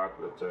Graveguard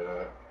with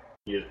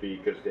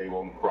ESB because they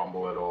won't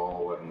crumble at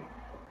all and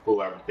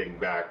pull everything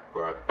back.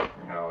 But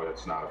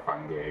it's not a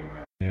fun game.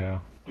 Yeah.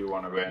 You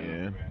want to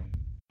win?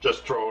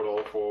 Just throw it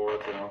all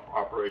forward.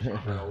 Operation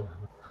Drill.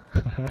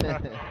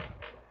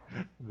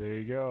 There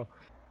you go.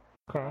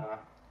 Okay.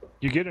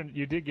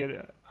 You did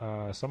get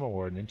some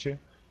award, didn't you?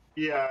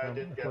 Yeah, I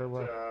did get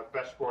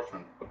Best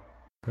Sportsman.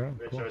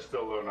 Which I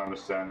still don't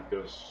understand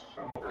because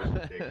I'm always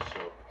a dick,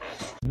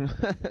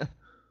 so.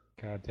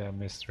 Goddamn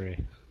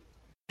mystery.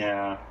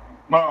 Yeah.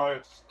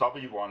 Well,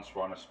 Stubby once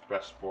won as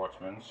Best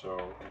Sportsman, so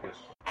I guess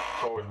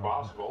it's always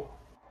possible.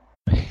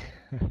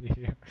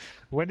 Yeah.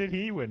 When did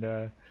he win?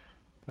 I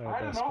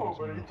don't know,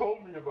 but he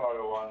told me about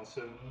it once,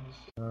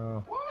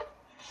 and what?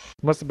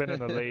 Must have been in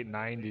the late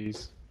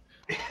 '90s.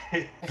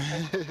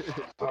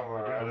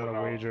 Somewhere, I don't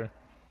know. Wager.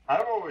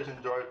 I've always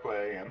enjoyed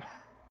playing him.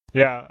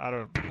 Yeah, I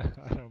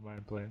don't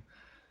mind playing.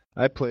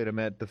 I played him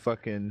at the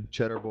fucking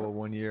Cheddar Bowl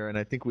one year, and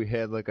I think we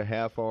had like a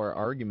half-hour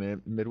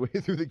argument midway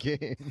through the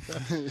game.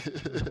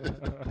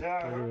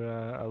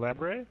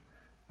 Elaborate?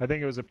 I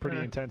think it was a pretty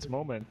intense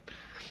moment.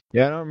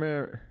 Yeah, I don't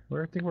remember.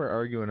 I think we're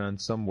arguing on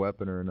some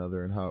weapon or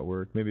another and how it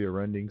worked. Maybe a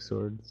rending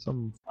sword,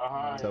 some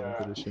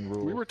 7th edition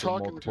rule. We were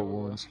talking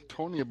to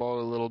Tony about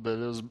it a little bit.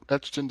 It was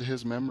etched into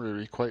his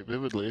memory quite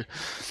vividly.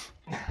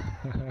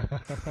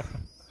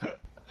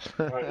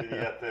 Did he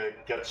have to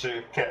get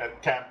to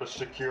campus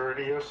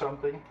security or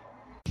something?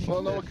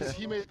 Well, no, because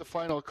he made the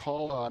final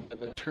call on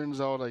it. It turns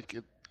out like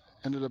it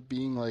ended up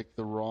being like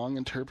the wrong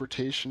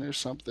interpretation or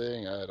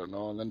something. I don't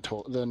know. And then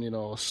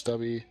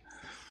Stubby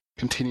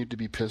continued to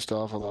be pissed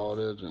off about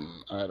it, and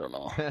I don't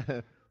know.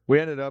 We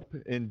ended up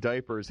in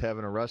diapers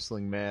having a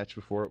wrestling match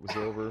before it was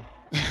over.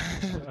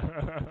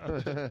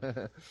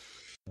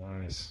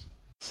 Nice.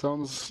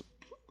 Sounds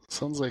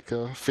like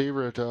a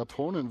favorite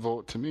opponent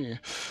vote to me.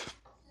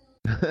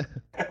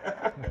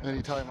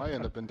 Anytime I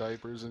end up in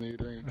diapers and you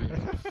during a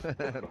game.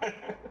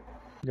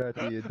 Got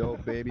the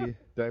adult baby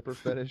diaper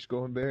fetish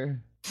going,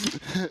 Bear?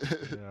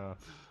 Yeah.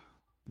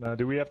 Now,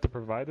 do we have to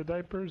provide the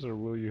diapers, or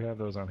will you have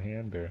those on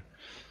hand, Bear?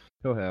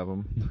 He'll have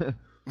them.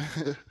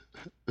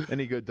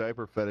 Any good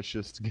diaper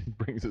fetishist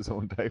brings his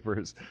own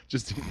diapers,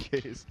 just in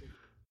case.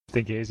 Just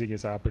in case he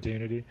gets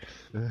opportunity.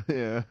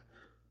 Yeah.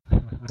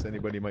 So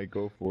anybody might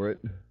go for it.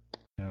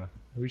 Yeah.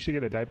 We should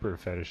get a diaper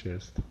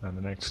fetishist on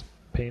the next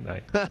paint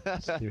night.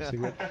 See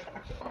what...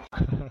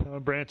 I'll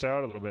branch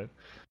out a little bit.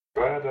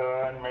 But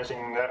I'm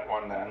missing that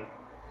one then.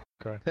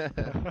 Okay.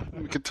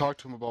 We could talk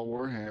to him about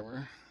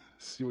Warhammer.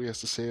 See what he has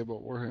to say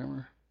about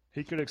Warhammer.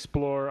 He could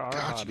explore our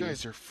God, hobby. you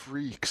guys are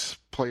freaks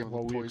playing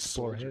while with we toy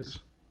explore soldiers.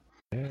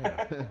 his.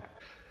 Yeah.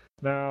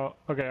 Now,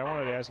 okay, I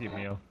wanted to ask you,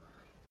 Neil.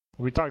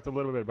 We talked a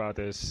little bit about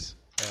this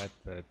at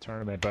the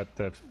tournament, but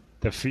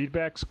the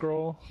feedback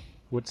scroll,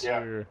 what's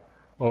your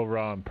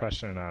overall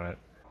impression on it?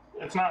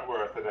 It's not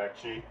worth it,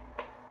 actually.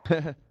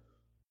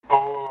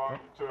 All along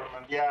the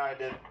tournament, yeah, I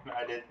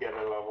did get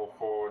a level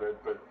for it,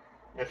 but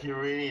if you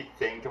really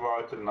think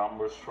about the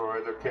numbers for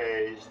it,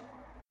 okay,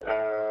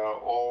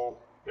 all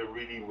it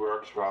really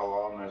works well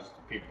on is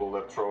the people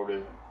that throw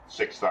the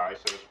 6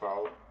 dice as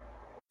well.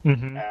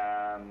 Mm-hmm.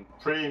 And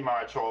pretty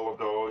much all of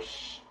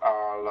those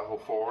are level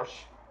 4s.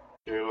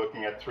 So you're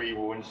looking at 3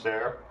 wounds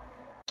there.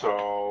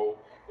 So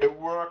it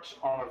works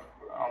on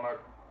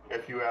a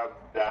if you have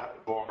that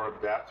longer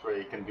depth where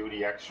you can do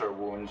the extra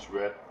wounds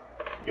with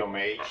your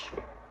mage.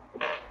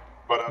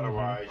 But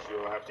otherwise,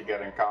 you'll have to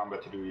get in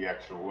combat to do the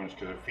extra wounds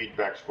because the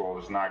feedback scroll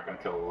is not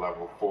until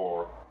level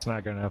 4. It's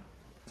not going to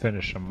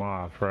finish them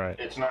off, right?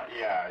 It's not,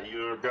 yeah,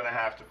 you're going to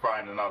have to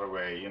find another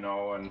way, you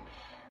know, and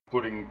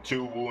putting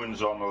 2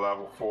 wounds on the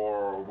level 4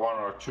 or 1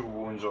 or 2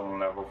 wounds on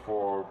the level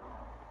 4,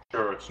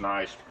 sure, it's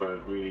nice, but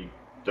it really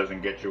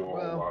doesn't get you a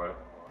whole lot of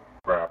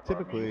crap.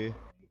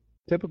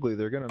 Typically,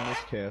 they're going to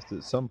miscast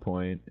at some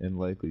point and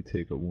likely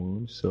take a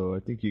wound, so I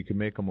think you can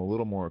make them a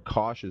little more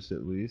cautious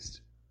at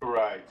least.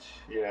 Right,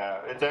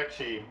 yeah. It's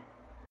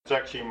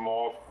actually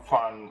more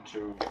fun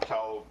to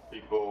tell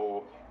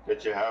people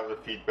that you have the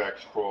feedback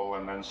scroll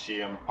and then see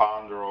them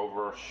ponder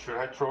over, should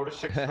I throw the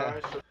 6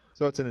 dice?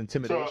 So it's an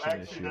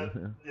intimidation issue.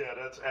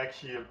 That's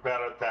actually a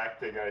better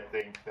tactic, I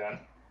think, than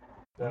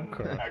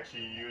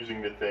actually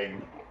using the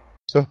thing.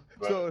 So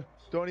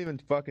don't even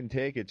fucking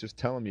take it. Just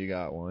tell them you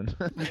got one.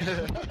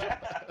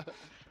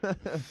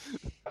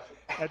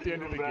 At the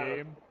end of the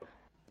game,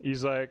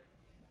 he's like,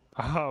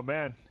 "Oh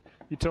man,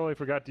 you totally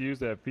forgot to use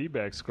that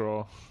feedback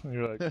scroll." And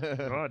you're like,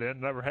 "No, I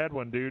didn't. Never had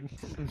one, dude."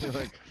 You're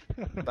like,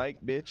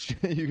 "Psych,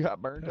 bitch, you got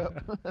burned up."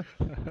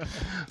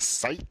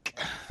 Psych.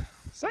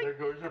 There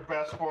goes your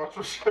best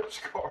sponsorship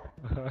score.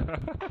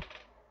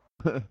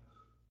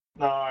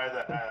 No, I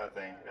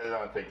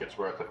don't think it's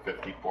worth the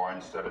 50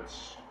 points. If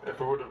it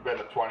would have been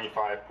a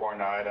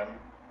 25-point item,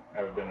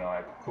 I would have been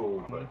like,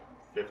 cool, but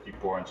 50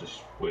 points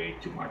is way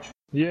too much.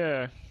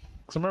 Yeah,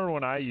 because I remember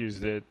when I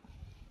used it,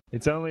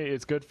 it's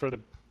good for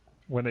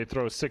when they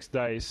throw 6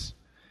 dice,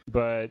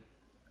 but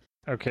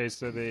okay,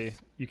 so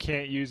you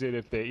can't use it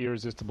if they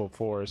irresistible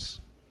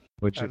force.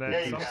 Which and then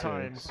you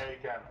sometimes can. Yeah, you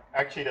can.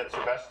 Actually, that's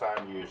the best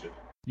time to use it.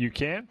 You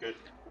can? Good.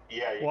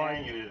 Yeah, you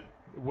can use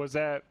it. Was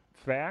that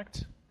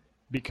fact?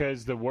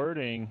 Because the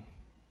wording,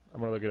 I'm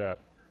going to look it up,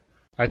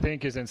 I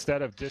think is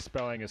instead of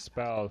dispelling a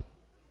spell,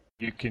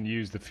 you can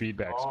use the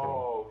feedback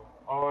scroll.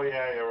 Oh,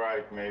 yeah, you're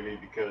right. Maybe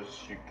because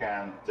you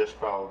can't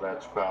dispel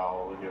that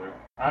spell.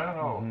 I don't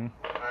know. Mm-hmm.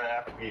 It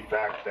have to be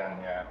fact then,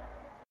 yeah.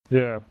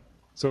 Yeah.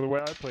 So the way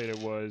I played it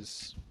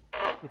was,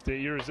 if they're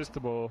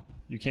irresistible,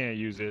 you can't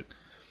use it.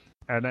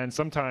 And then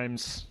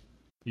sometimes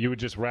you would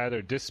just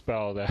rather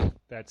dispel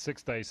that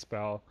 6 dice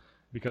spell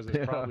because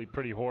it's probably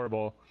pretty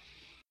horrible.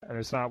 And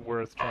it's not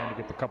worth trying to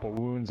get the couple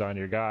wounds on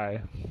your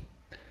guy.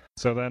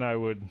 So then I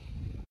would,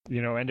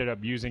 ended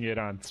up using it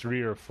on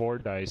 3 or 4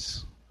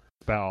 dice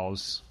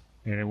spells,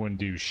 and it wouldn't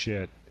do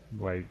shit,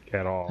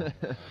 at all.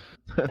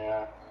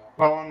 Yeah.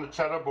 Well, on the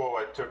Cheddar Bowl,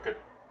 I took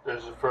it.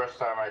 This is the first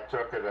time I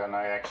took it, and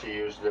I actually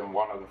used it in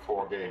one of the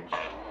 4 games.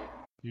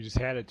 You just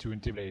had it to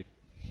intimidate.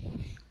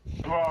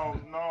 Well,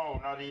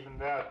 no, not even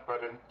that.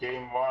 But in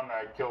game 1,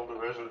 I killed the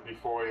wizard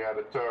before he had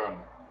a turn.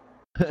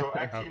 So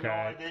actually,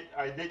 okay.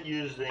 No, I did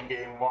use it in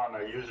game 1.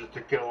 I used it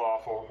to kill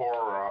off a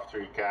horror after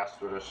he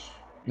cast with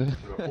the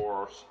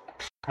horrors.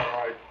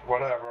 Alright,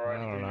 whatever. I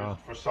need to use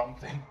it for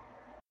something.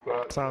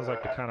 But sounds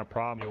like the kind of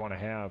problem you want to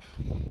have.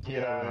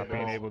 Yeah, not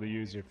being able to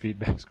use your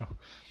feedback scroll.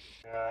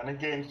 Yeah, and in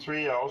game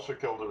 3, I also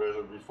killed the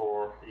wizard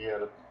before he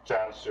had a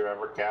chance to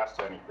ever cast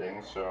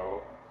anything.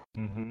 So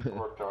it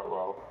worked out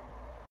well.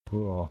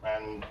 Cool.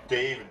 And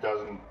Dave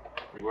doesn't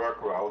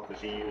work well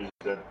because he used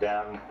that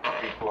damn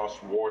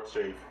 3+ ward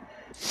save.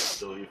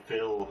 So you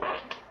fail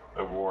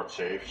a ward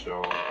save,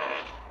 so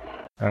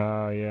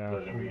yeah.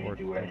 Doesn't really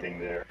do anything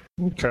there.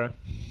 Okay.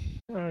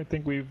 I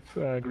think we've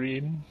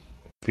agreed.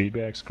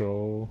 Feedback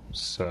scroll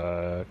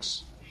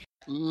sucks.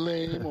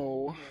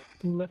 Lame-o.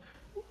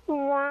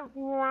 Yeah.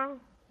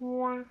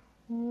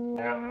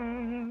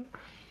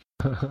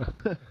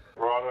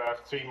 rather have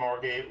 3 more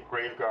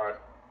Graveguard.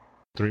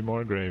 3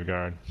 more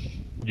Graveguard.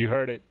 You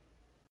heard it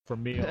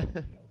from Meal.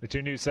 It's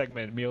your new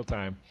segment,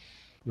 Mealtime.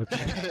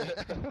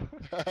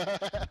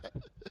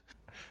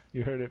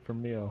 You heard it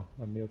from Meal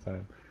on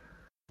Mealtime.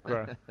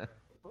 Right.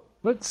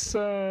 Let's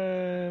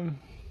talk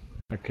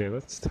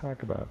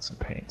about some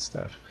paint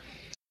stuff.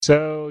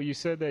 So you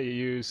said that you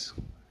use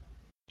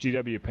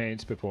GW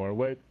paints before.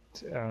 What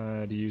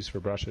do you use for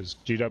brushes?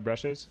 GW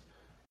brushes?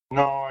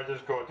 No, I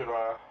just go to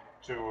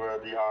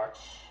the Arts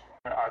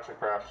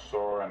 &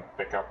 store and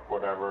pick up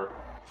whatever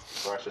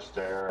brushes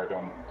there. I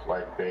don't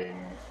like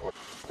paying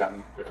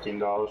 $10,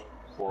 $15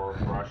 for a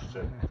brush.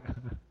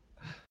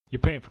 You're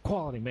paying for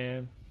quality,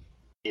 man.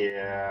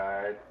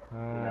 Yeah, I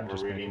never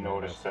really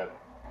noticed that.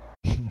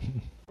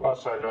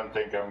 Plus, I don't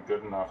think I'm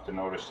good enough to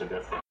notice the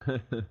difference.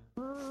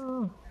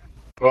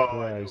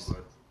 Well, I do,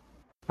 but...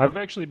 I've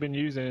actually been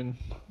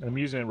I'm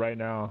using it right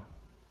now.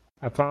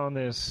 I found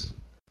this,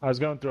 I was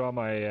going through all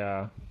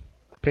my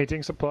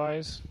painting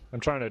supplies. I'm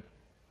trying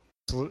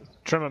to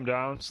trim them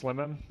down, slim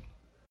them,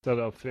 so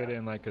they'll fit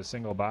in like a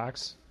single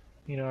box.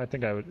 You know, I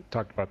think I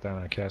talked about that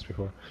on a cast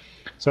before.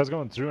 So I was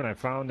going through and I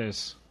found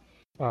this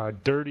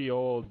dirty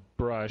old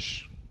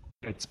brush.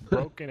 It's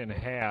broken in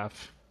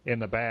half in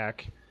the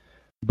back,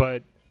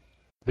 but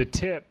the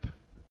tip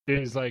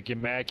is like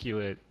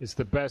immaculate. It's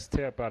the best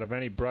tip out of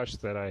any brush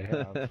that I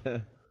have.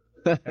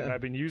 And I've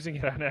been using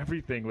it on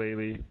everything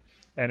lately,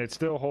 and it's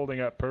still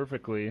holding up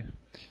perfectly.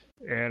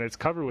 And it's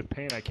covered with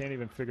paint. I can't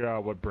even figure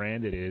out what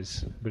brand it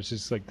is, but it's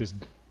just like this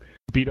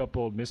beat up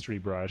old mystery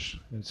brush.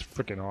 It's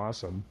freaking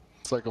awesome.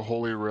 It's like a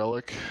holy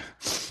relic.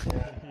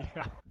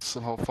 Yeah.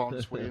 Somehow found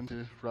its way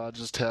into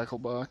Raj's tackle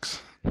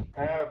box.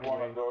 I have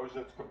one of those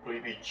that's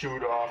completely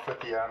chewed off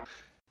at the end.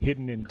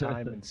 Hidden in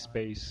time and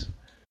space.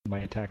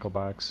 My tackle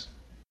box.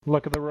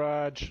 Look at the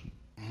Raj.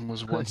 It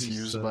was once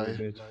used by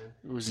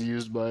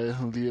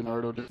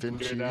Leonardo da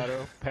Vinci.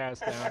 Leonardo,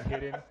 passed down,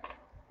 hidden,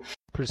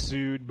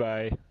 pursued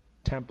by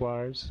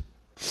Templars,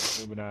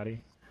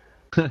 Illuminati.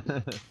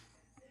 The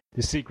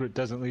secret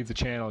doesn't leave the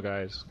channel,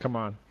 guys. Come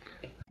on.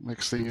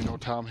 Next thing you know,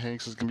 Tom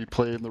Hanks is going to be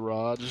playing the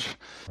Raj.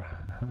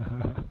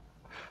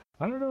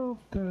 I don't know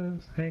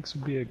if Hanks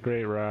would be a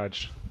great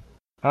Raj.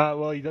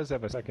 Well, he does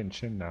have a second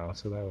chin now,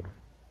 so that would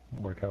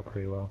work out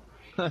pretty well.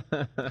 I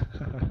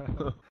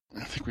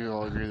think we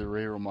all agree that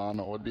Ray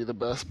Romano would be the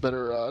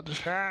better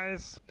Raj.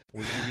 Guys!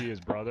 Would you be his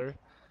brother?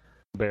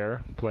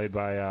 Bear, played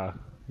by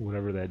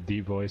whatever that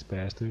D-voice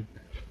bastard.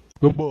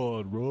 Come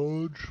on,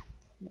 Raj.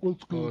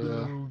 Let's go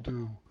down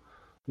to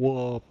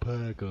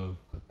Wapaka.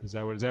 Is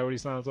that what he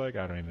sounds like?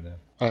 I don't even know.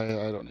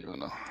 I don't even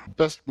know.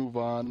 Best move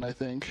on, I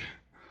think.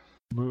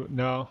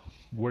 No,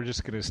 we're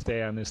just going to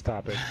stay on this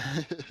topic.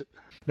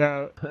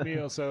 Now,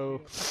 Neil,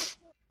 so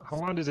how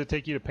long does it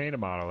take you to paint a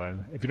model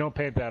then? If you don't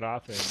paint that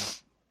often?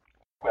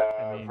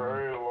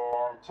 Very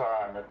long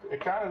time.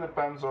 It kind of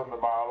depends on the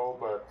model,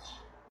 but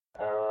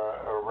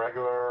a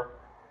regular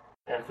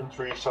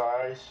infantry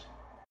size,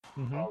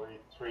 probably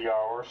 3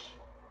 hours.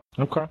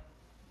 Okay.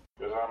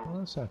 Well,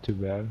 that's not too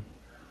bad.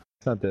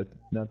 It's not that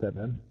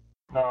bad.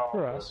 No.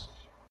 For us.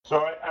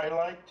 So I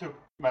like to,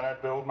 when I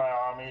build my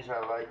armies, I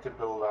like to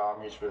build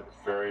armies with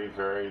very,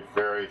 very,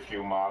 very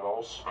few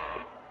models.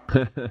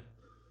 So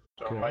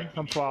okay.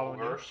 I'm following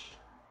you.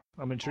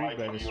 I'm intrigued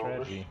by the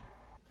strategy.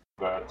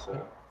 But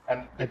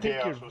and the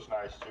chaos was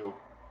nice too.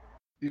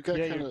 Your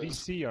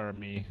VC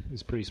army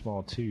is pretty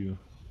small too.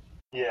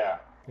 Yeah.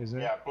 Isn't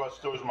it? Yeah. Plus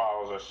those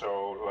models are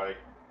so like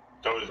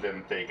those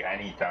didn't take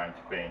any time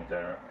to paint.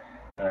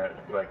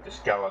 Like the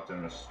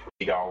skeletons,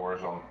 8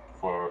 hours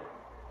for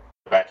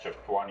a batch of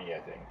 20, I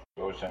think.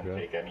 Those didn't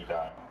take any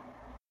time.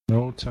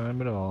 No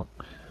time at all.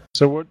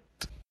 So what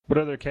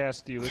other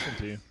casts do you listen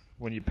to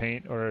when you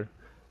paint, or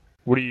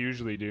what do you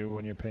usually do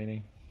when you're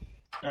painting?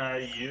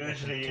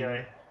 Usually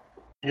I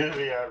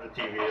have the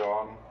TV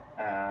on,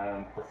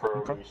 and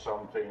preferably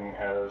something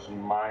as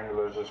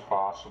mindless as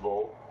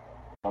possible.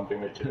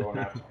 Something that you don't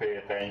have to pay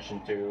attention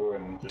to.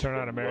 And just turn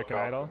on American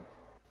Idol?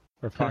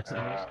 Or Fox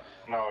News?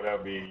 No, that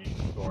would be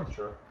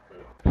torture.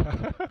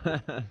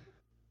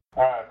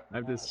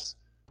 I've just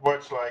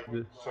watch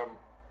some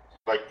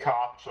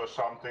cops or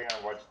something,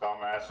 and watch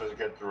dumbasses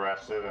get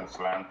arrested and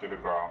slammed to the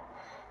ground.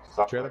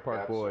 Stuff Trailer like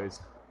Park that,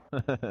 Boys.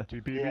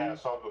 Yeah,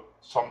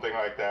 something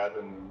like that,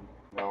 and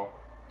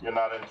you're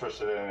not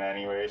interested in it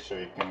anyway, so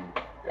you can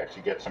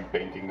actually get some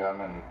painting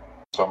done, and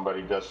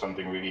somebody does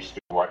something really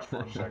stupid. Watch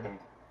for a second.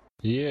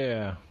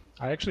 Yeah,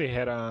 I actually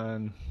had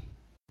on.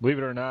 Believe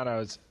it or not, I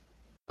was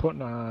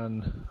putting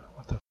on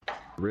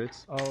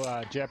Ritz?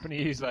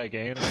 Japanese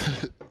anime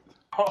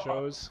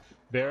shows.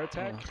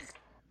 Veritech.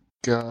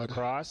 God.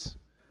 Cross.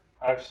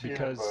 I've seen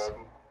because it,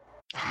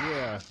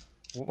 yeah,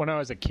 when I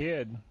was a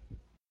kid,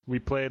 we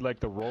played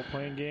the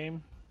role-playing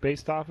game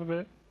based off of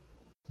it,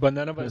 but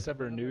none of us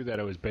ever knew that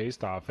it was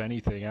based off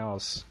anything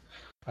else.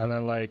 And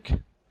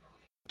then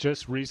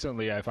just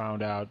recently, I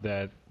found out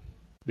that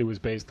it was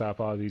based off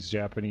all these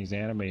Japanese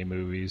anime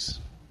movies.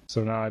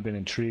 So now I've been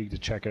intrigued to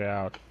check it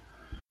out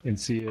and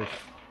see if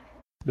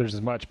there's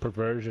as much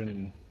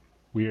perversion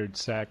weird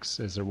sex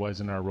as there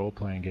was in our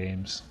role-playing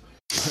games.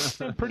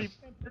 And pretty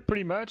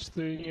much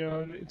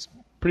it's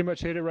pretty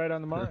much hit it right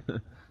on the mark.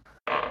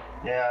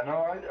 Yeah,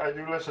 no, I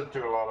do listen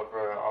to a lot of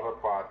other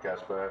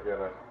podcasts, but I've got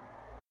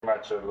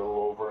a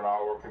little over an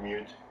hour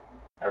commute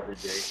every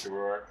day to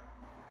work.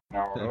 An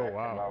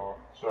hour.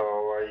 So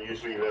I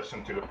usually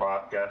listen to the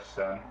podcasts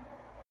then.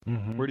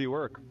 Mm-hmm. Where do you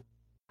work?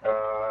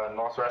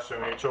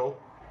 Northwestern Mutual.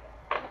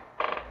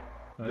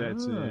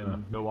 That's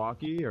in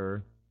Milwaukee,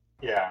 or?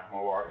 Yeah,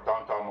 Milwaukee,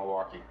 downtown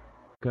Milwaukee.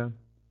 Okay.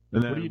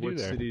 And then what do you do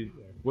there?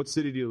 What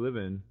city do you live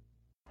in?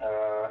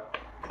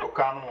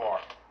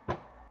 Oconomowoc.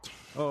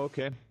 Oh,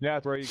 okay. Yeah,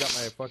 that's where you got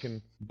my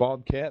fucking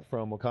bald cat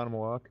from,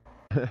 Oconomowoc.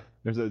 There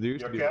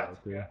used to be cat?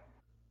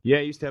 Yeah,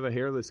 I used to have a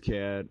hairless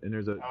cat, and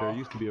there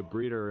used to be a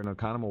breeder in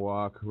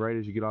Oconomowoc right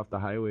as you get off the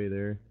highway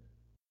there.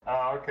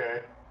 Oh,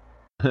 okay.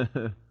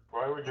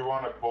 Why would you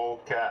want a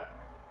bald cat?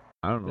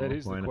 I don't know. That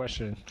is the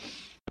question.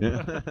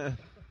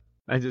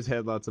 I just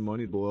had lots of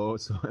money to blow,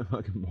 so I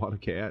fucking bought a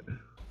cat.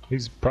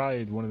 He's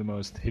probably one of the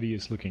most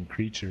hideous-looking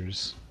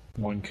creatures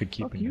one could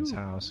keep in his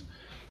house.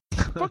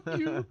 Fuck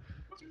you!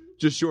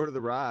 Just short of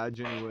the Raj,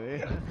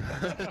 anyway.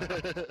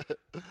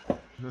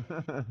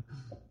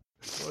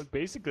 Well,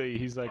 basically,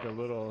 he's like a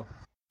little...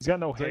 He's got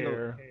no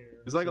hair.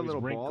 He's like so a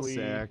little ball wrinkly.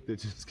 sack that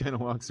just kind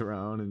of walks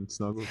around and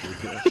snuggles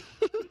with you.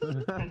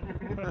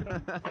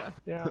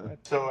 Yeah.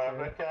 Still have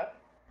that cat?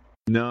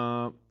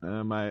 No,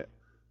 my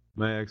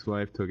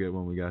ex-wife took it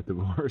when we got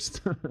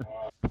divorced.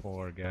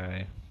 Poor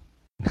guy.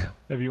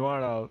 If you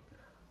want, I'll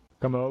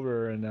come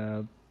over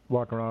and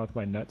walk around with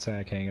my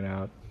nutsack hanging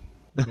out.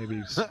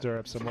 Maybe stir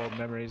up some old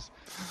memories.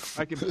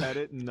 I can pet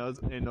it and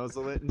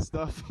nuzzle it and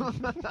stuff.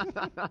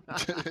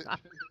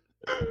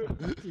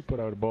 You put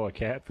out a bowl of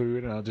cat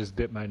food and I'll just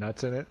dip my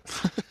nuts in it.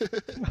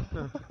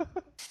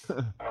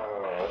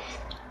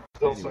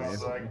 Still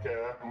sounds like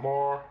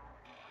more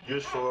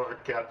useful of a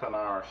cat than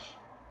ours.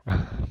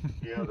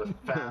 You know, the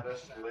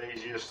fattest,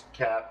 laziest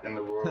cat in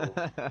the world.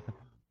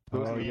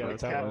 Oh, yeah,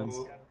 that's how it is.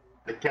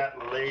 The cat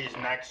lays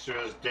next to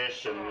his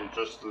dish and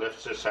just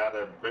lifts his head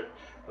a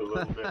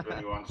little bit when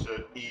he wants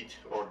to eat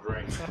or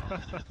drink.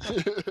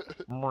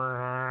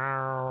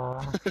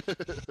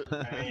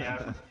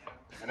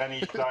 And then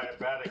he's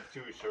diabetic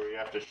too, so you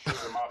have to shoot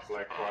him up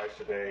like twice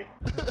a day.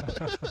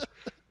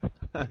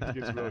 He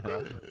gets really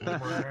grumpy.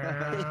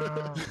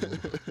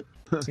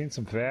 Seen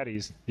some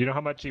fatties. Do you know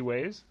how much he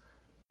weighs?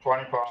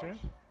 20 pounds.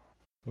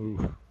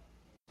 Ooh,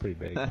 pretty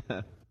big.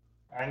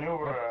 I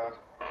knew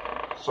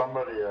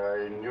somebody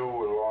I knew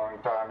a long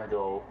time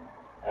ago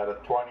had a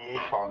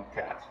 28-pound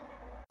cat.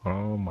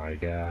 Oh my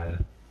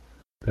god,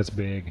 that's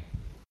big.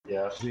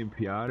 Yes. I mean,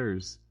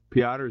 Piotr's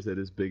at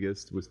his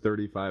biggest was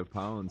 35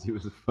 pounds. He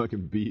was a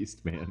fucking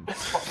beast, man.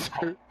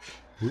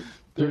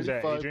 Who's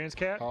that? Adrian's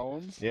cat?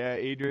 Pounds? Yeah,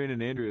 Adrian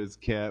and Andrea's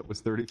cat was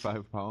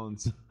 35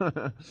 pounds.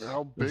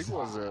 How big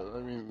was it?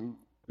 I mean,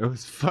 it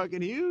was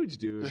fucking huge,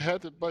 dude. it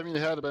had to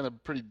have been a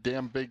pretty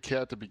damn big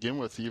cat to begin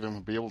with to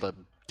even be able to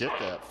get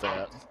that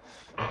fat.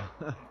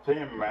 Can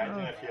you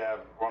imagine if you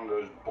have one of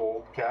those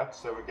bald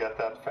cats that would get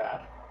that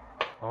fat?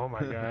 Oh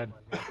my god.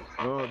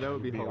 Oh, that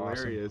would be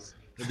hilarious.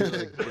 Awesome.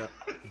 It'd be like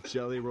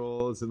jelly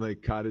rolls and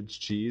like cottage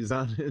cheese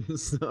on it and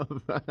stuff.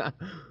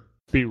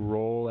 Be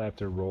roll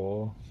after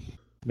roll.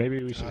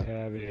 Maybe we should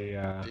have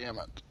a Damn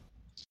it.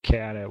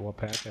 cat at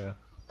Wapaka.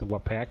 The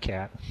Wapaka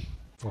cat.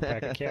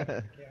 Wapaka cat.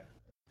 A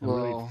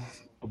really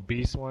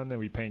obese one that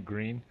we paint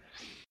green.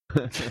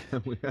 What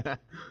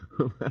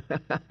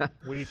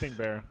do you think,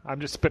 Bear?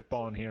 I'm just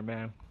spitballing here,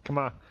 man. Come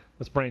on,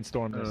 let's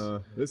brainstorm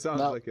this. This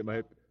sounds like it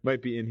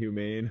might be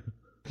inhumane.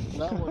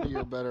 Not one of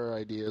your better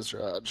ideas,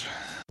 Raj.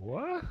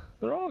 What?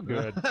 They're all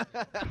good.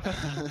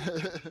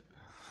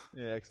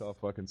 Yeah, X all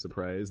fucking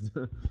surprised.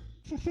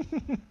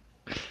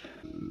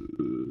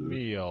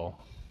 Meal.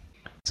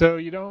 So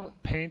you don't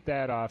paint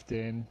that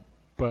often,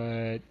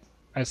 but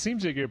it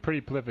seems like you're a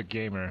pretty prolific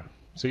gamer.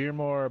 So you're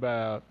more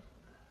about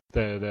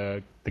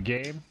the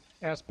game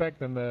aspect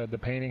than the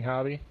painting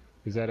hobby.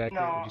 Is that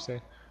accurate? No. Would you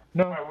say?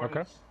 No. I wouldn't.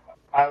 Okay.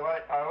 I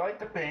like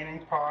the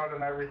painting part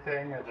and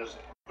everything. I just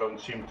don't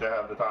seem to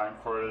have the time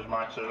for it as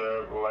much as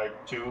I would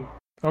like to.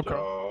 Okay.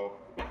 So,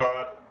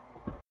 but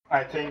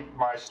I think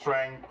my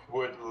strength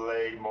would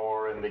lay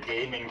more in the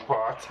gaming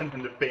part than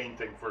in the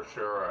painting for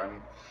sure.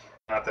 I'm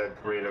not that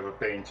great of a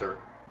painter,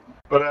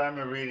 but I'm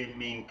a really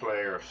mean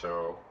player,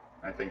 so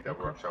I think that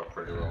works out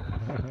pretty well.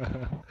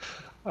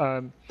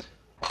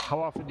 How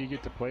often do you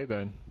get to play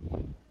then?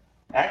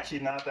 Actually,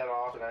 not that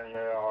often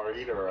anymore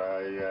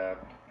either.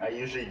 I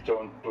usually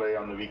don't play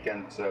on the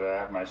weekends that I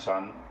have my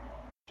son,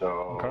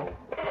 so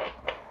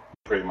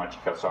pretty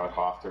much cuts out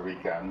half the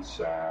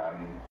weekends.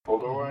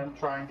 Although I'm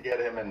trying to get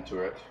him into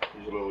it,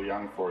 he's a little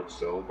young for it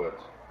still, but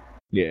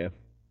Yeah.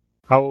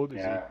 How old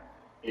is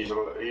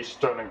he's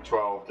turning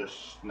 12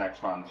 this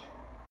next month.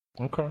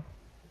 he? Okay.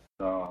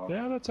 So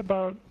Yeah, that's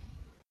about.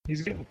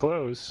 He's getting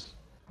close.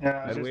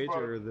 yeah, I'd just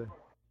wager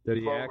that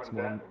he acts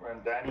when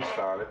Danny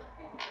started.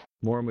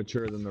 more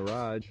mature than the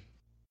Raj.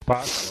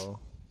 Possible.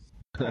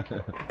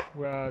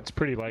 Well, it's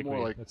pretty likely.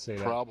 More like Let's say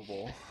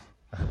probable.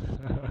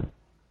 that.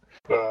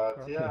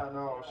 But yeah,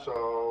 no.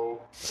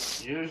 So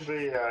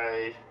usually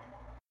I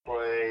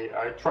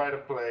try to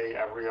play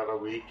every other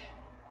week,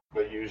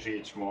 but usually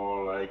it's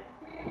more like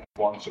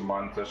once a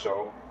month or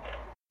so.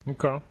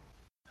 Okay.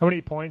 How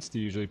many points do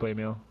you usually play,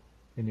 Emil,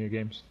 in your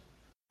games?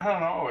 I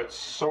don't know. It's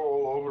so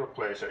all over the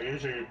place. I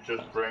usually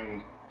just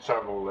bring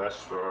several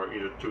lists for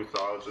either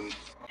 2,000,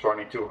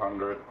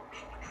 2,200,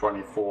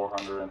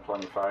 2,400, and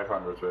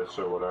 2,500 lists,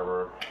 or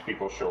whatever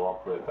people show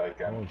up with. I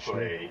can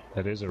play. Shit.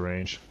 That is a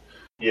range.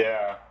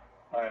 Yeah,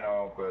 I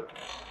know, but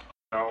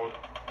well,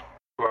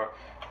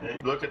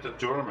 look at the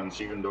tournaments.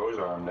 Even those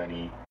aren't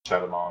any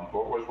set amount.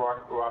 What was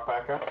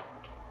Wapaka?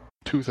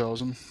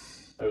 2,000.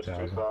 It was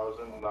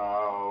 2,000.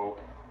 Now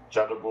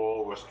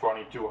Jetable was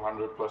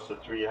 2,200 plus the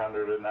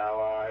 300 in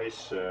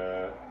allies.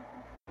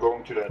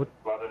 Going to that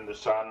Blood in the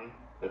Sun,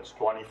 that's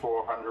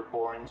 2,400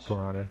 points.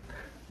 400.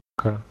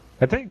 Okay.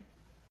 I think,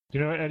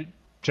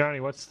 Johnny,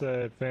 what's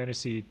the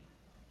fantasy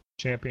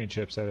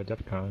championships at a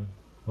DEFCON?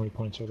 How many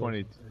points are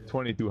there?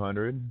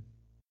 2,200.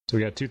 So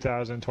we got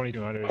 2,000,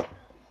 2,200,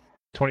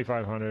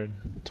 2,500,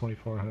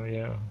 2,400,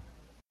 yeah.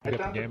 I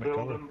tend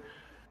to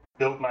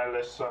build my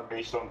lists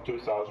based on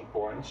 2,000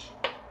 points,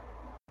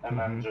 and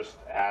then just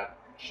add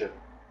shit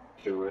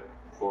to it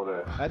for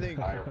the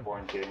higher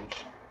point games.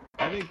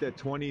 I think that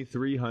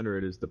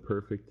 2,300 is the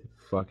perfect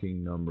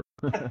fucking number.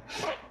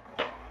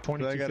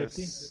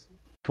 2,250?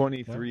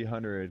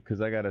 2,300, because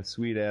I got a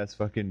sweet ass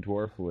fucking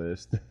dwarf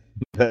list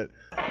that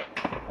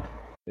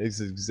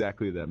is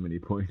exactly that many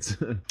points.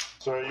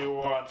 So you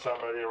want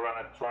somebody to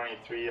run a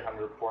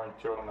 2,300 point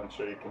tournament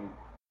so you can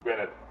win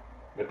it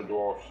with the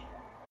dwarves?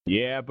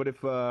 Yeah, but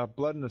if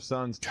Blood in the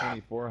Sun's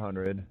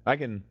 2,400, I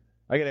can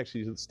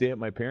actually stay at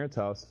my parents'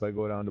 house if I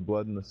go down to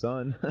Blood in the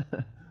Sun.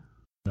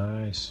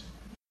 Nice.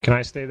 Can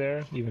I stay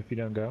there even if you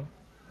don't go?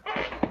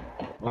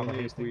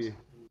 Only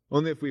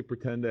if we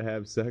pretend to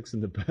have sex in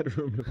the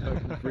bedroom if I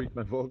can freak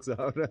my folks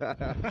out.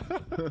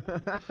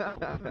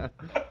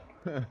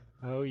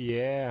 Oh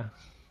yeah.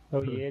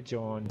 Oh yeah,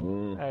 John.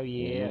 Oh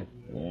yeah.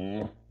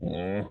 Then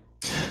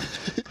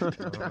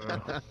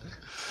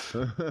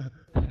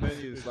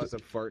there's lots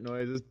of fart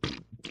noises.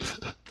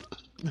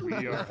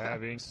 We are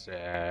having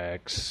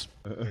sex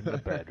in the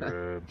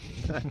bedroom.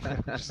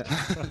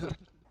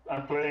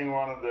 I'm playing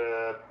one of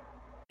the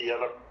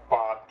other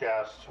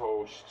podcast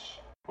hosts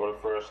for the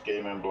first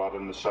game in Blood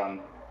in the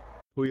Sun.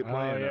 Who are you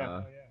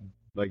playing?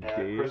 Like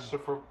Dave?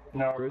 Christopher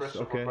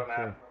Okay, Burnett.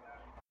 sure.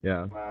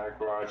 Yeah.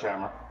 Garage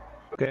Hammer.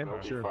 Okay,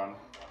 That'll sure. be fun.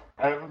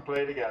 I haven't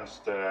played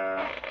against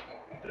the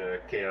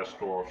Chaos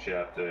Dwarfs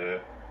yet,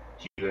 the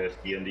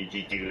G-list, the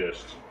NDGT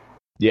list.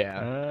 Yeah.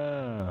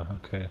 Ah,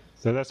 okay.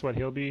 So that's what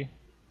he'll be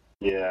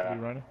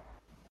running?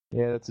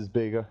 Yeah, that's his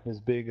big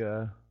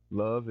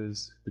love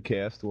is the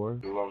Chaos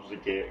Dwarf. He loves the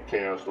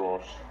Chaos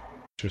Dwarfs.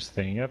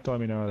 Interesting. You have to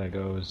let me know how that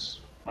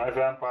goes. My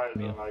vampires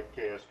don't like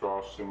Chaos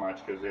Dwarfs too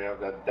much because they have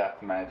that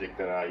death magic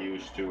that I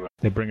used to.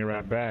 They bring it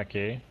right back,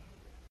 eh?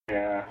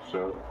 Yeah,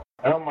 so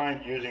I don't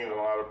mind using it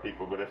on other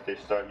people, but if they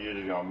start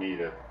using it on me,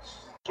 that's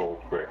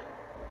sold quick.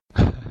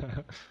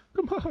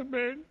 Come on,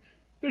 man.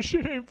 This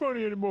shit ain't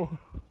funny anymore.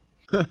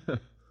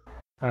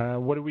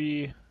 What do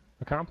we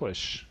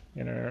accomplish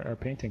in our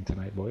painting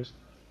tonight, boys?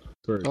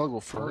 I'll go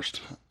first.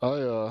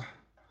 I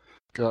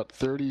got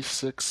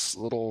 36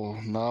 little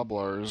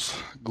Gnoblars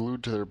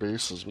glued to their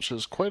bases, which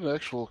is quite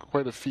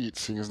a feat,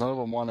 seeing as none of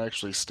them want to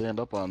actually stand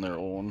up on their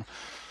own.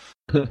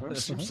 It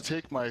seems to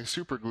take my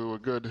super glue a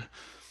good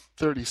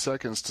 30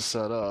 seconds to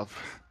set up.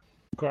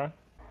 Okay.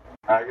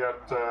 I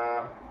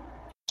got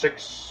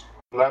 6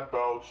 lead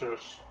bulgers,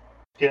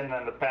 skin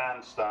and the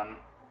pants done.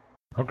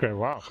 Okay,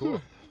 wow,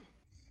 cool.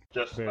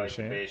 Just like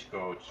the base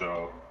coat,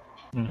 so.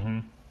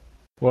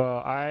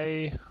 Well,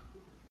 I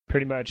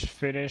pretty much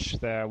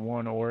finished that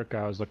one orc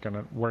I was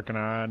working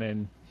on,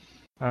 and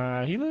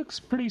he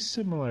looks pretty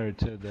similar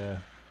to the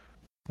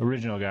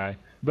original guy,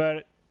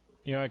 but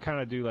I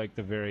kind of do like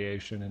the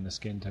variation in the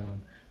skin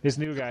tone. This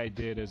new guy I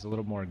did is a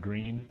little more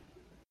green,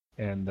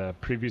 and the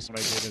previous one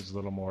I did is a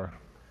little more.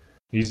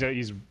 He's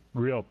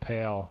real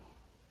pale,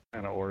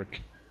 kind of orc,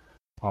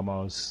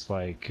 almost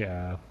like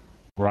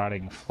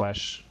rotting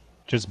flesh,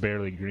 just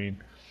barely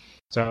green.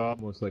 So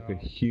almost like a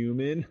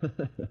human.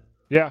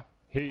 Yeah,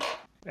 he.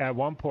 At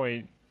one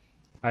point,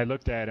 I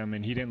looked at him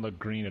and he didn't look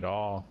green at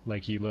all.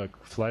 Like he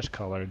looked flesh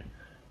colored,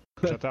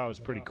 which I thought was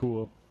pretty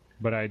cool.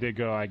 But I gave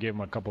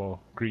him a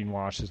couple green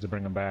washes to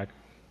bring him back.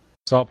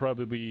 So I'll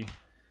probably be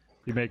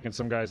making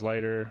some guys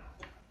lighter,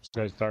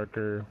 some guys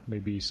darker,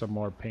 maybe some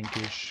more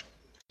pinkish,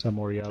 some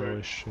more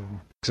yellowish,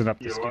 and mixing up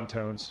the skin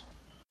tones.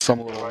 Some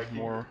a little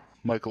more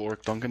Michael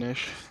Orc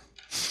Duncan-ish.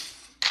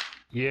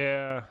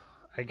 Yeah,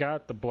 I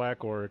got the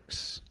black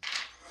orcs,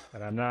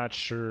 and I'm not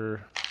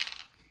sure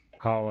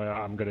how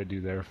I'm gonna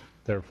do their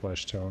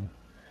flesh tone.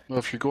 Well,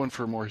 if you're going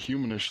for a more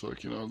humanish look,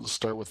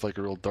 start with like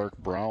a real dark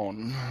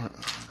brown.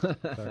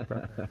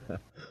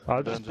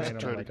 I'll just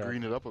try to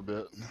green it up a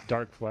bit.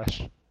 Dark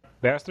flesh.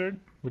 Bastard,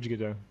 what'd you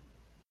get done?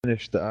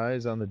 Finish the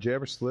eyes on the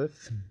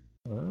Jabberslith.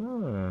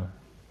 Ah.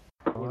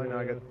 What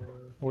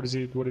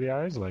are the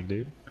eyes like,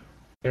 dude?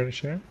 Care to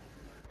share?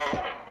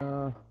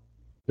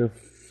 They're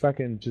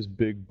fucking just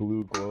big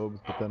blue globes,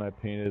 but then I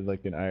painted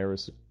like an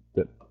iris,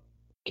 that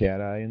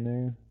cat eye in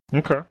there.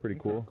 Okay. Pretty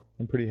cool.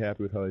 I'm pretty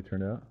happy with how they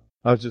turned out.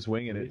 I was just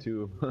winging it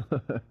too.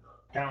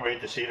 Can't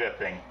wait to see that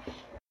thing.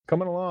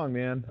 Coming along,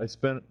 man. I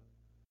spent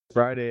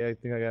Friday, I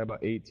think I got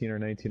about 18 or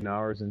 19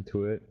 hours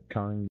into it,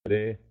 counting the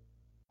day.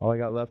 All I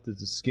got left is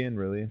the skin,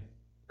 really.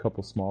 A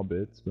couple small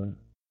bits, but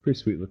pretty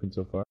sweet looking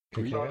so far.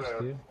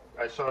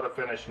 I saw the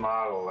finished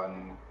model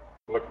and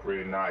looked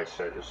really nice.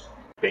 I just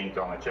paint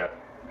on it yet.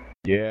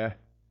 Yeah.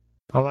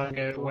 How long?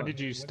 When did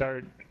you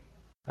start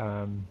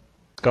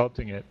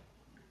sculpting it?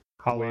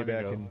 How Way long back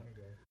ago? in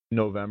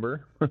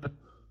November.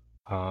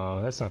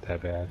 Oh, that's not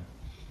that bad.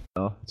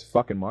 No, it's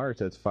fucking March.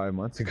 That's 5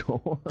 months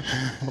ago.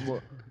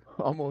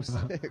 Almost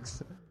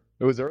 6.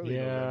 It was early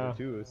November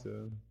too.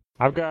 So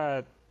I've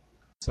got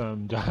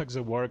some Dogs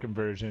of War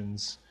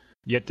conversions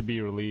yet to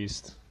be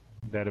released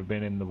that have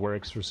been in the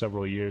works for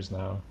several years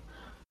now,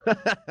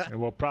 and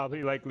will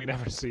probably likely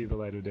never see the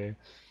light of day.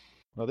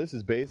 Well, this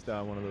is based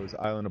on one of those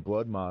Island of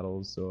Blood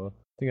models, so I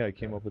think I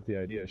came up with the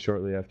idea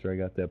shortly after I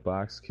got that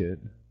box kit.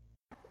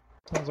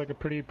 Sounds like a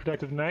pretty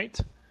productive night.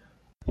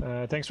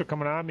 Thanks for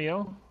coming on,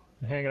 Neil,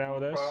 and hanging out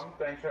with us. Well,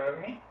 thanks for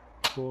having me.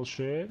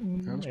 Bullshit.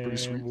 Sounds pretty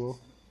sweet. We'll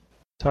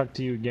talk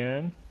to you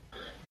again.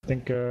 I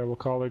think we'll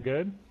call her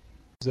good.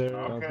 Is there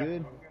Sounds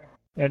good.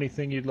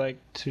 anything you'd like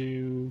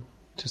to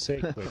say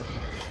quick?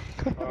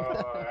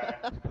 I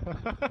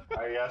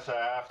guess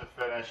I have to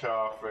finish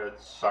off with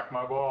Suck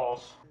My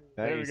Balls.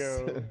 There we Nice.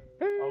 go.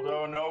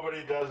 Although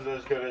nobody does it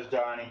as good as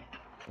Donnie.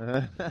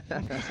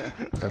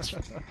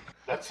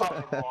 That's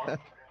something wrong.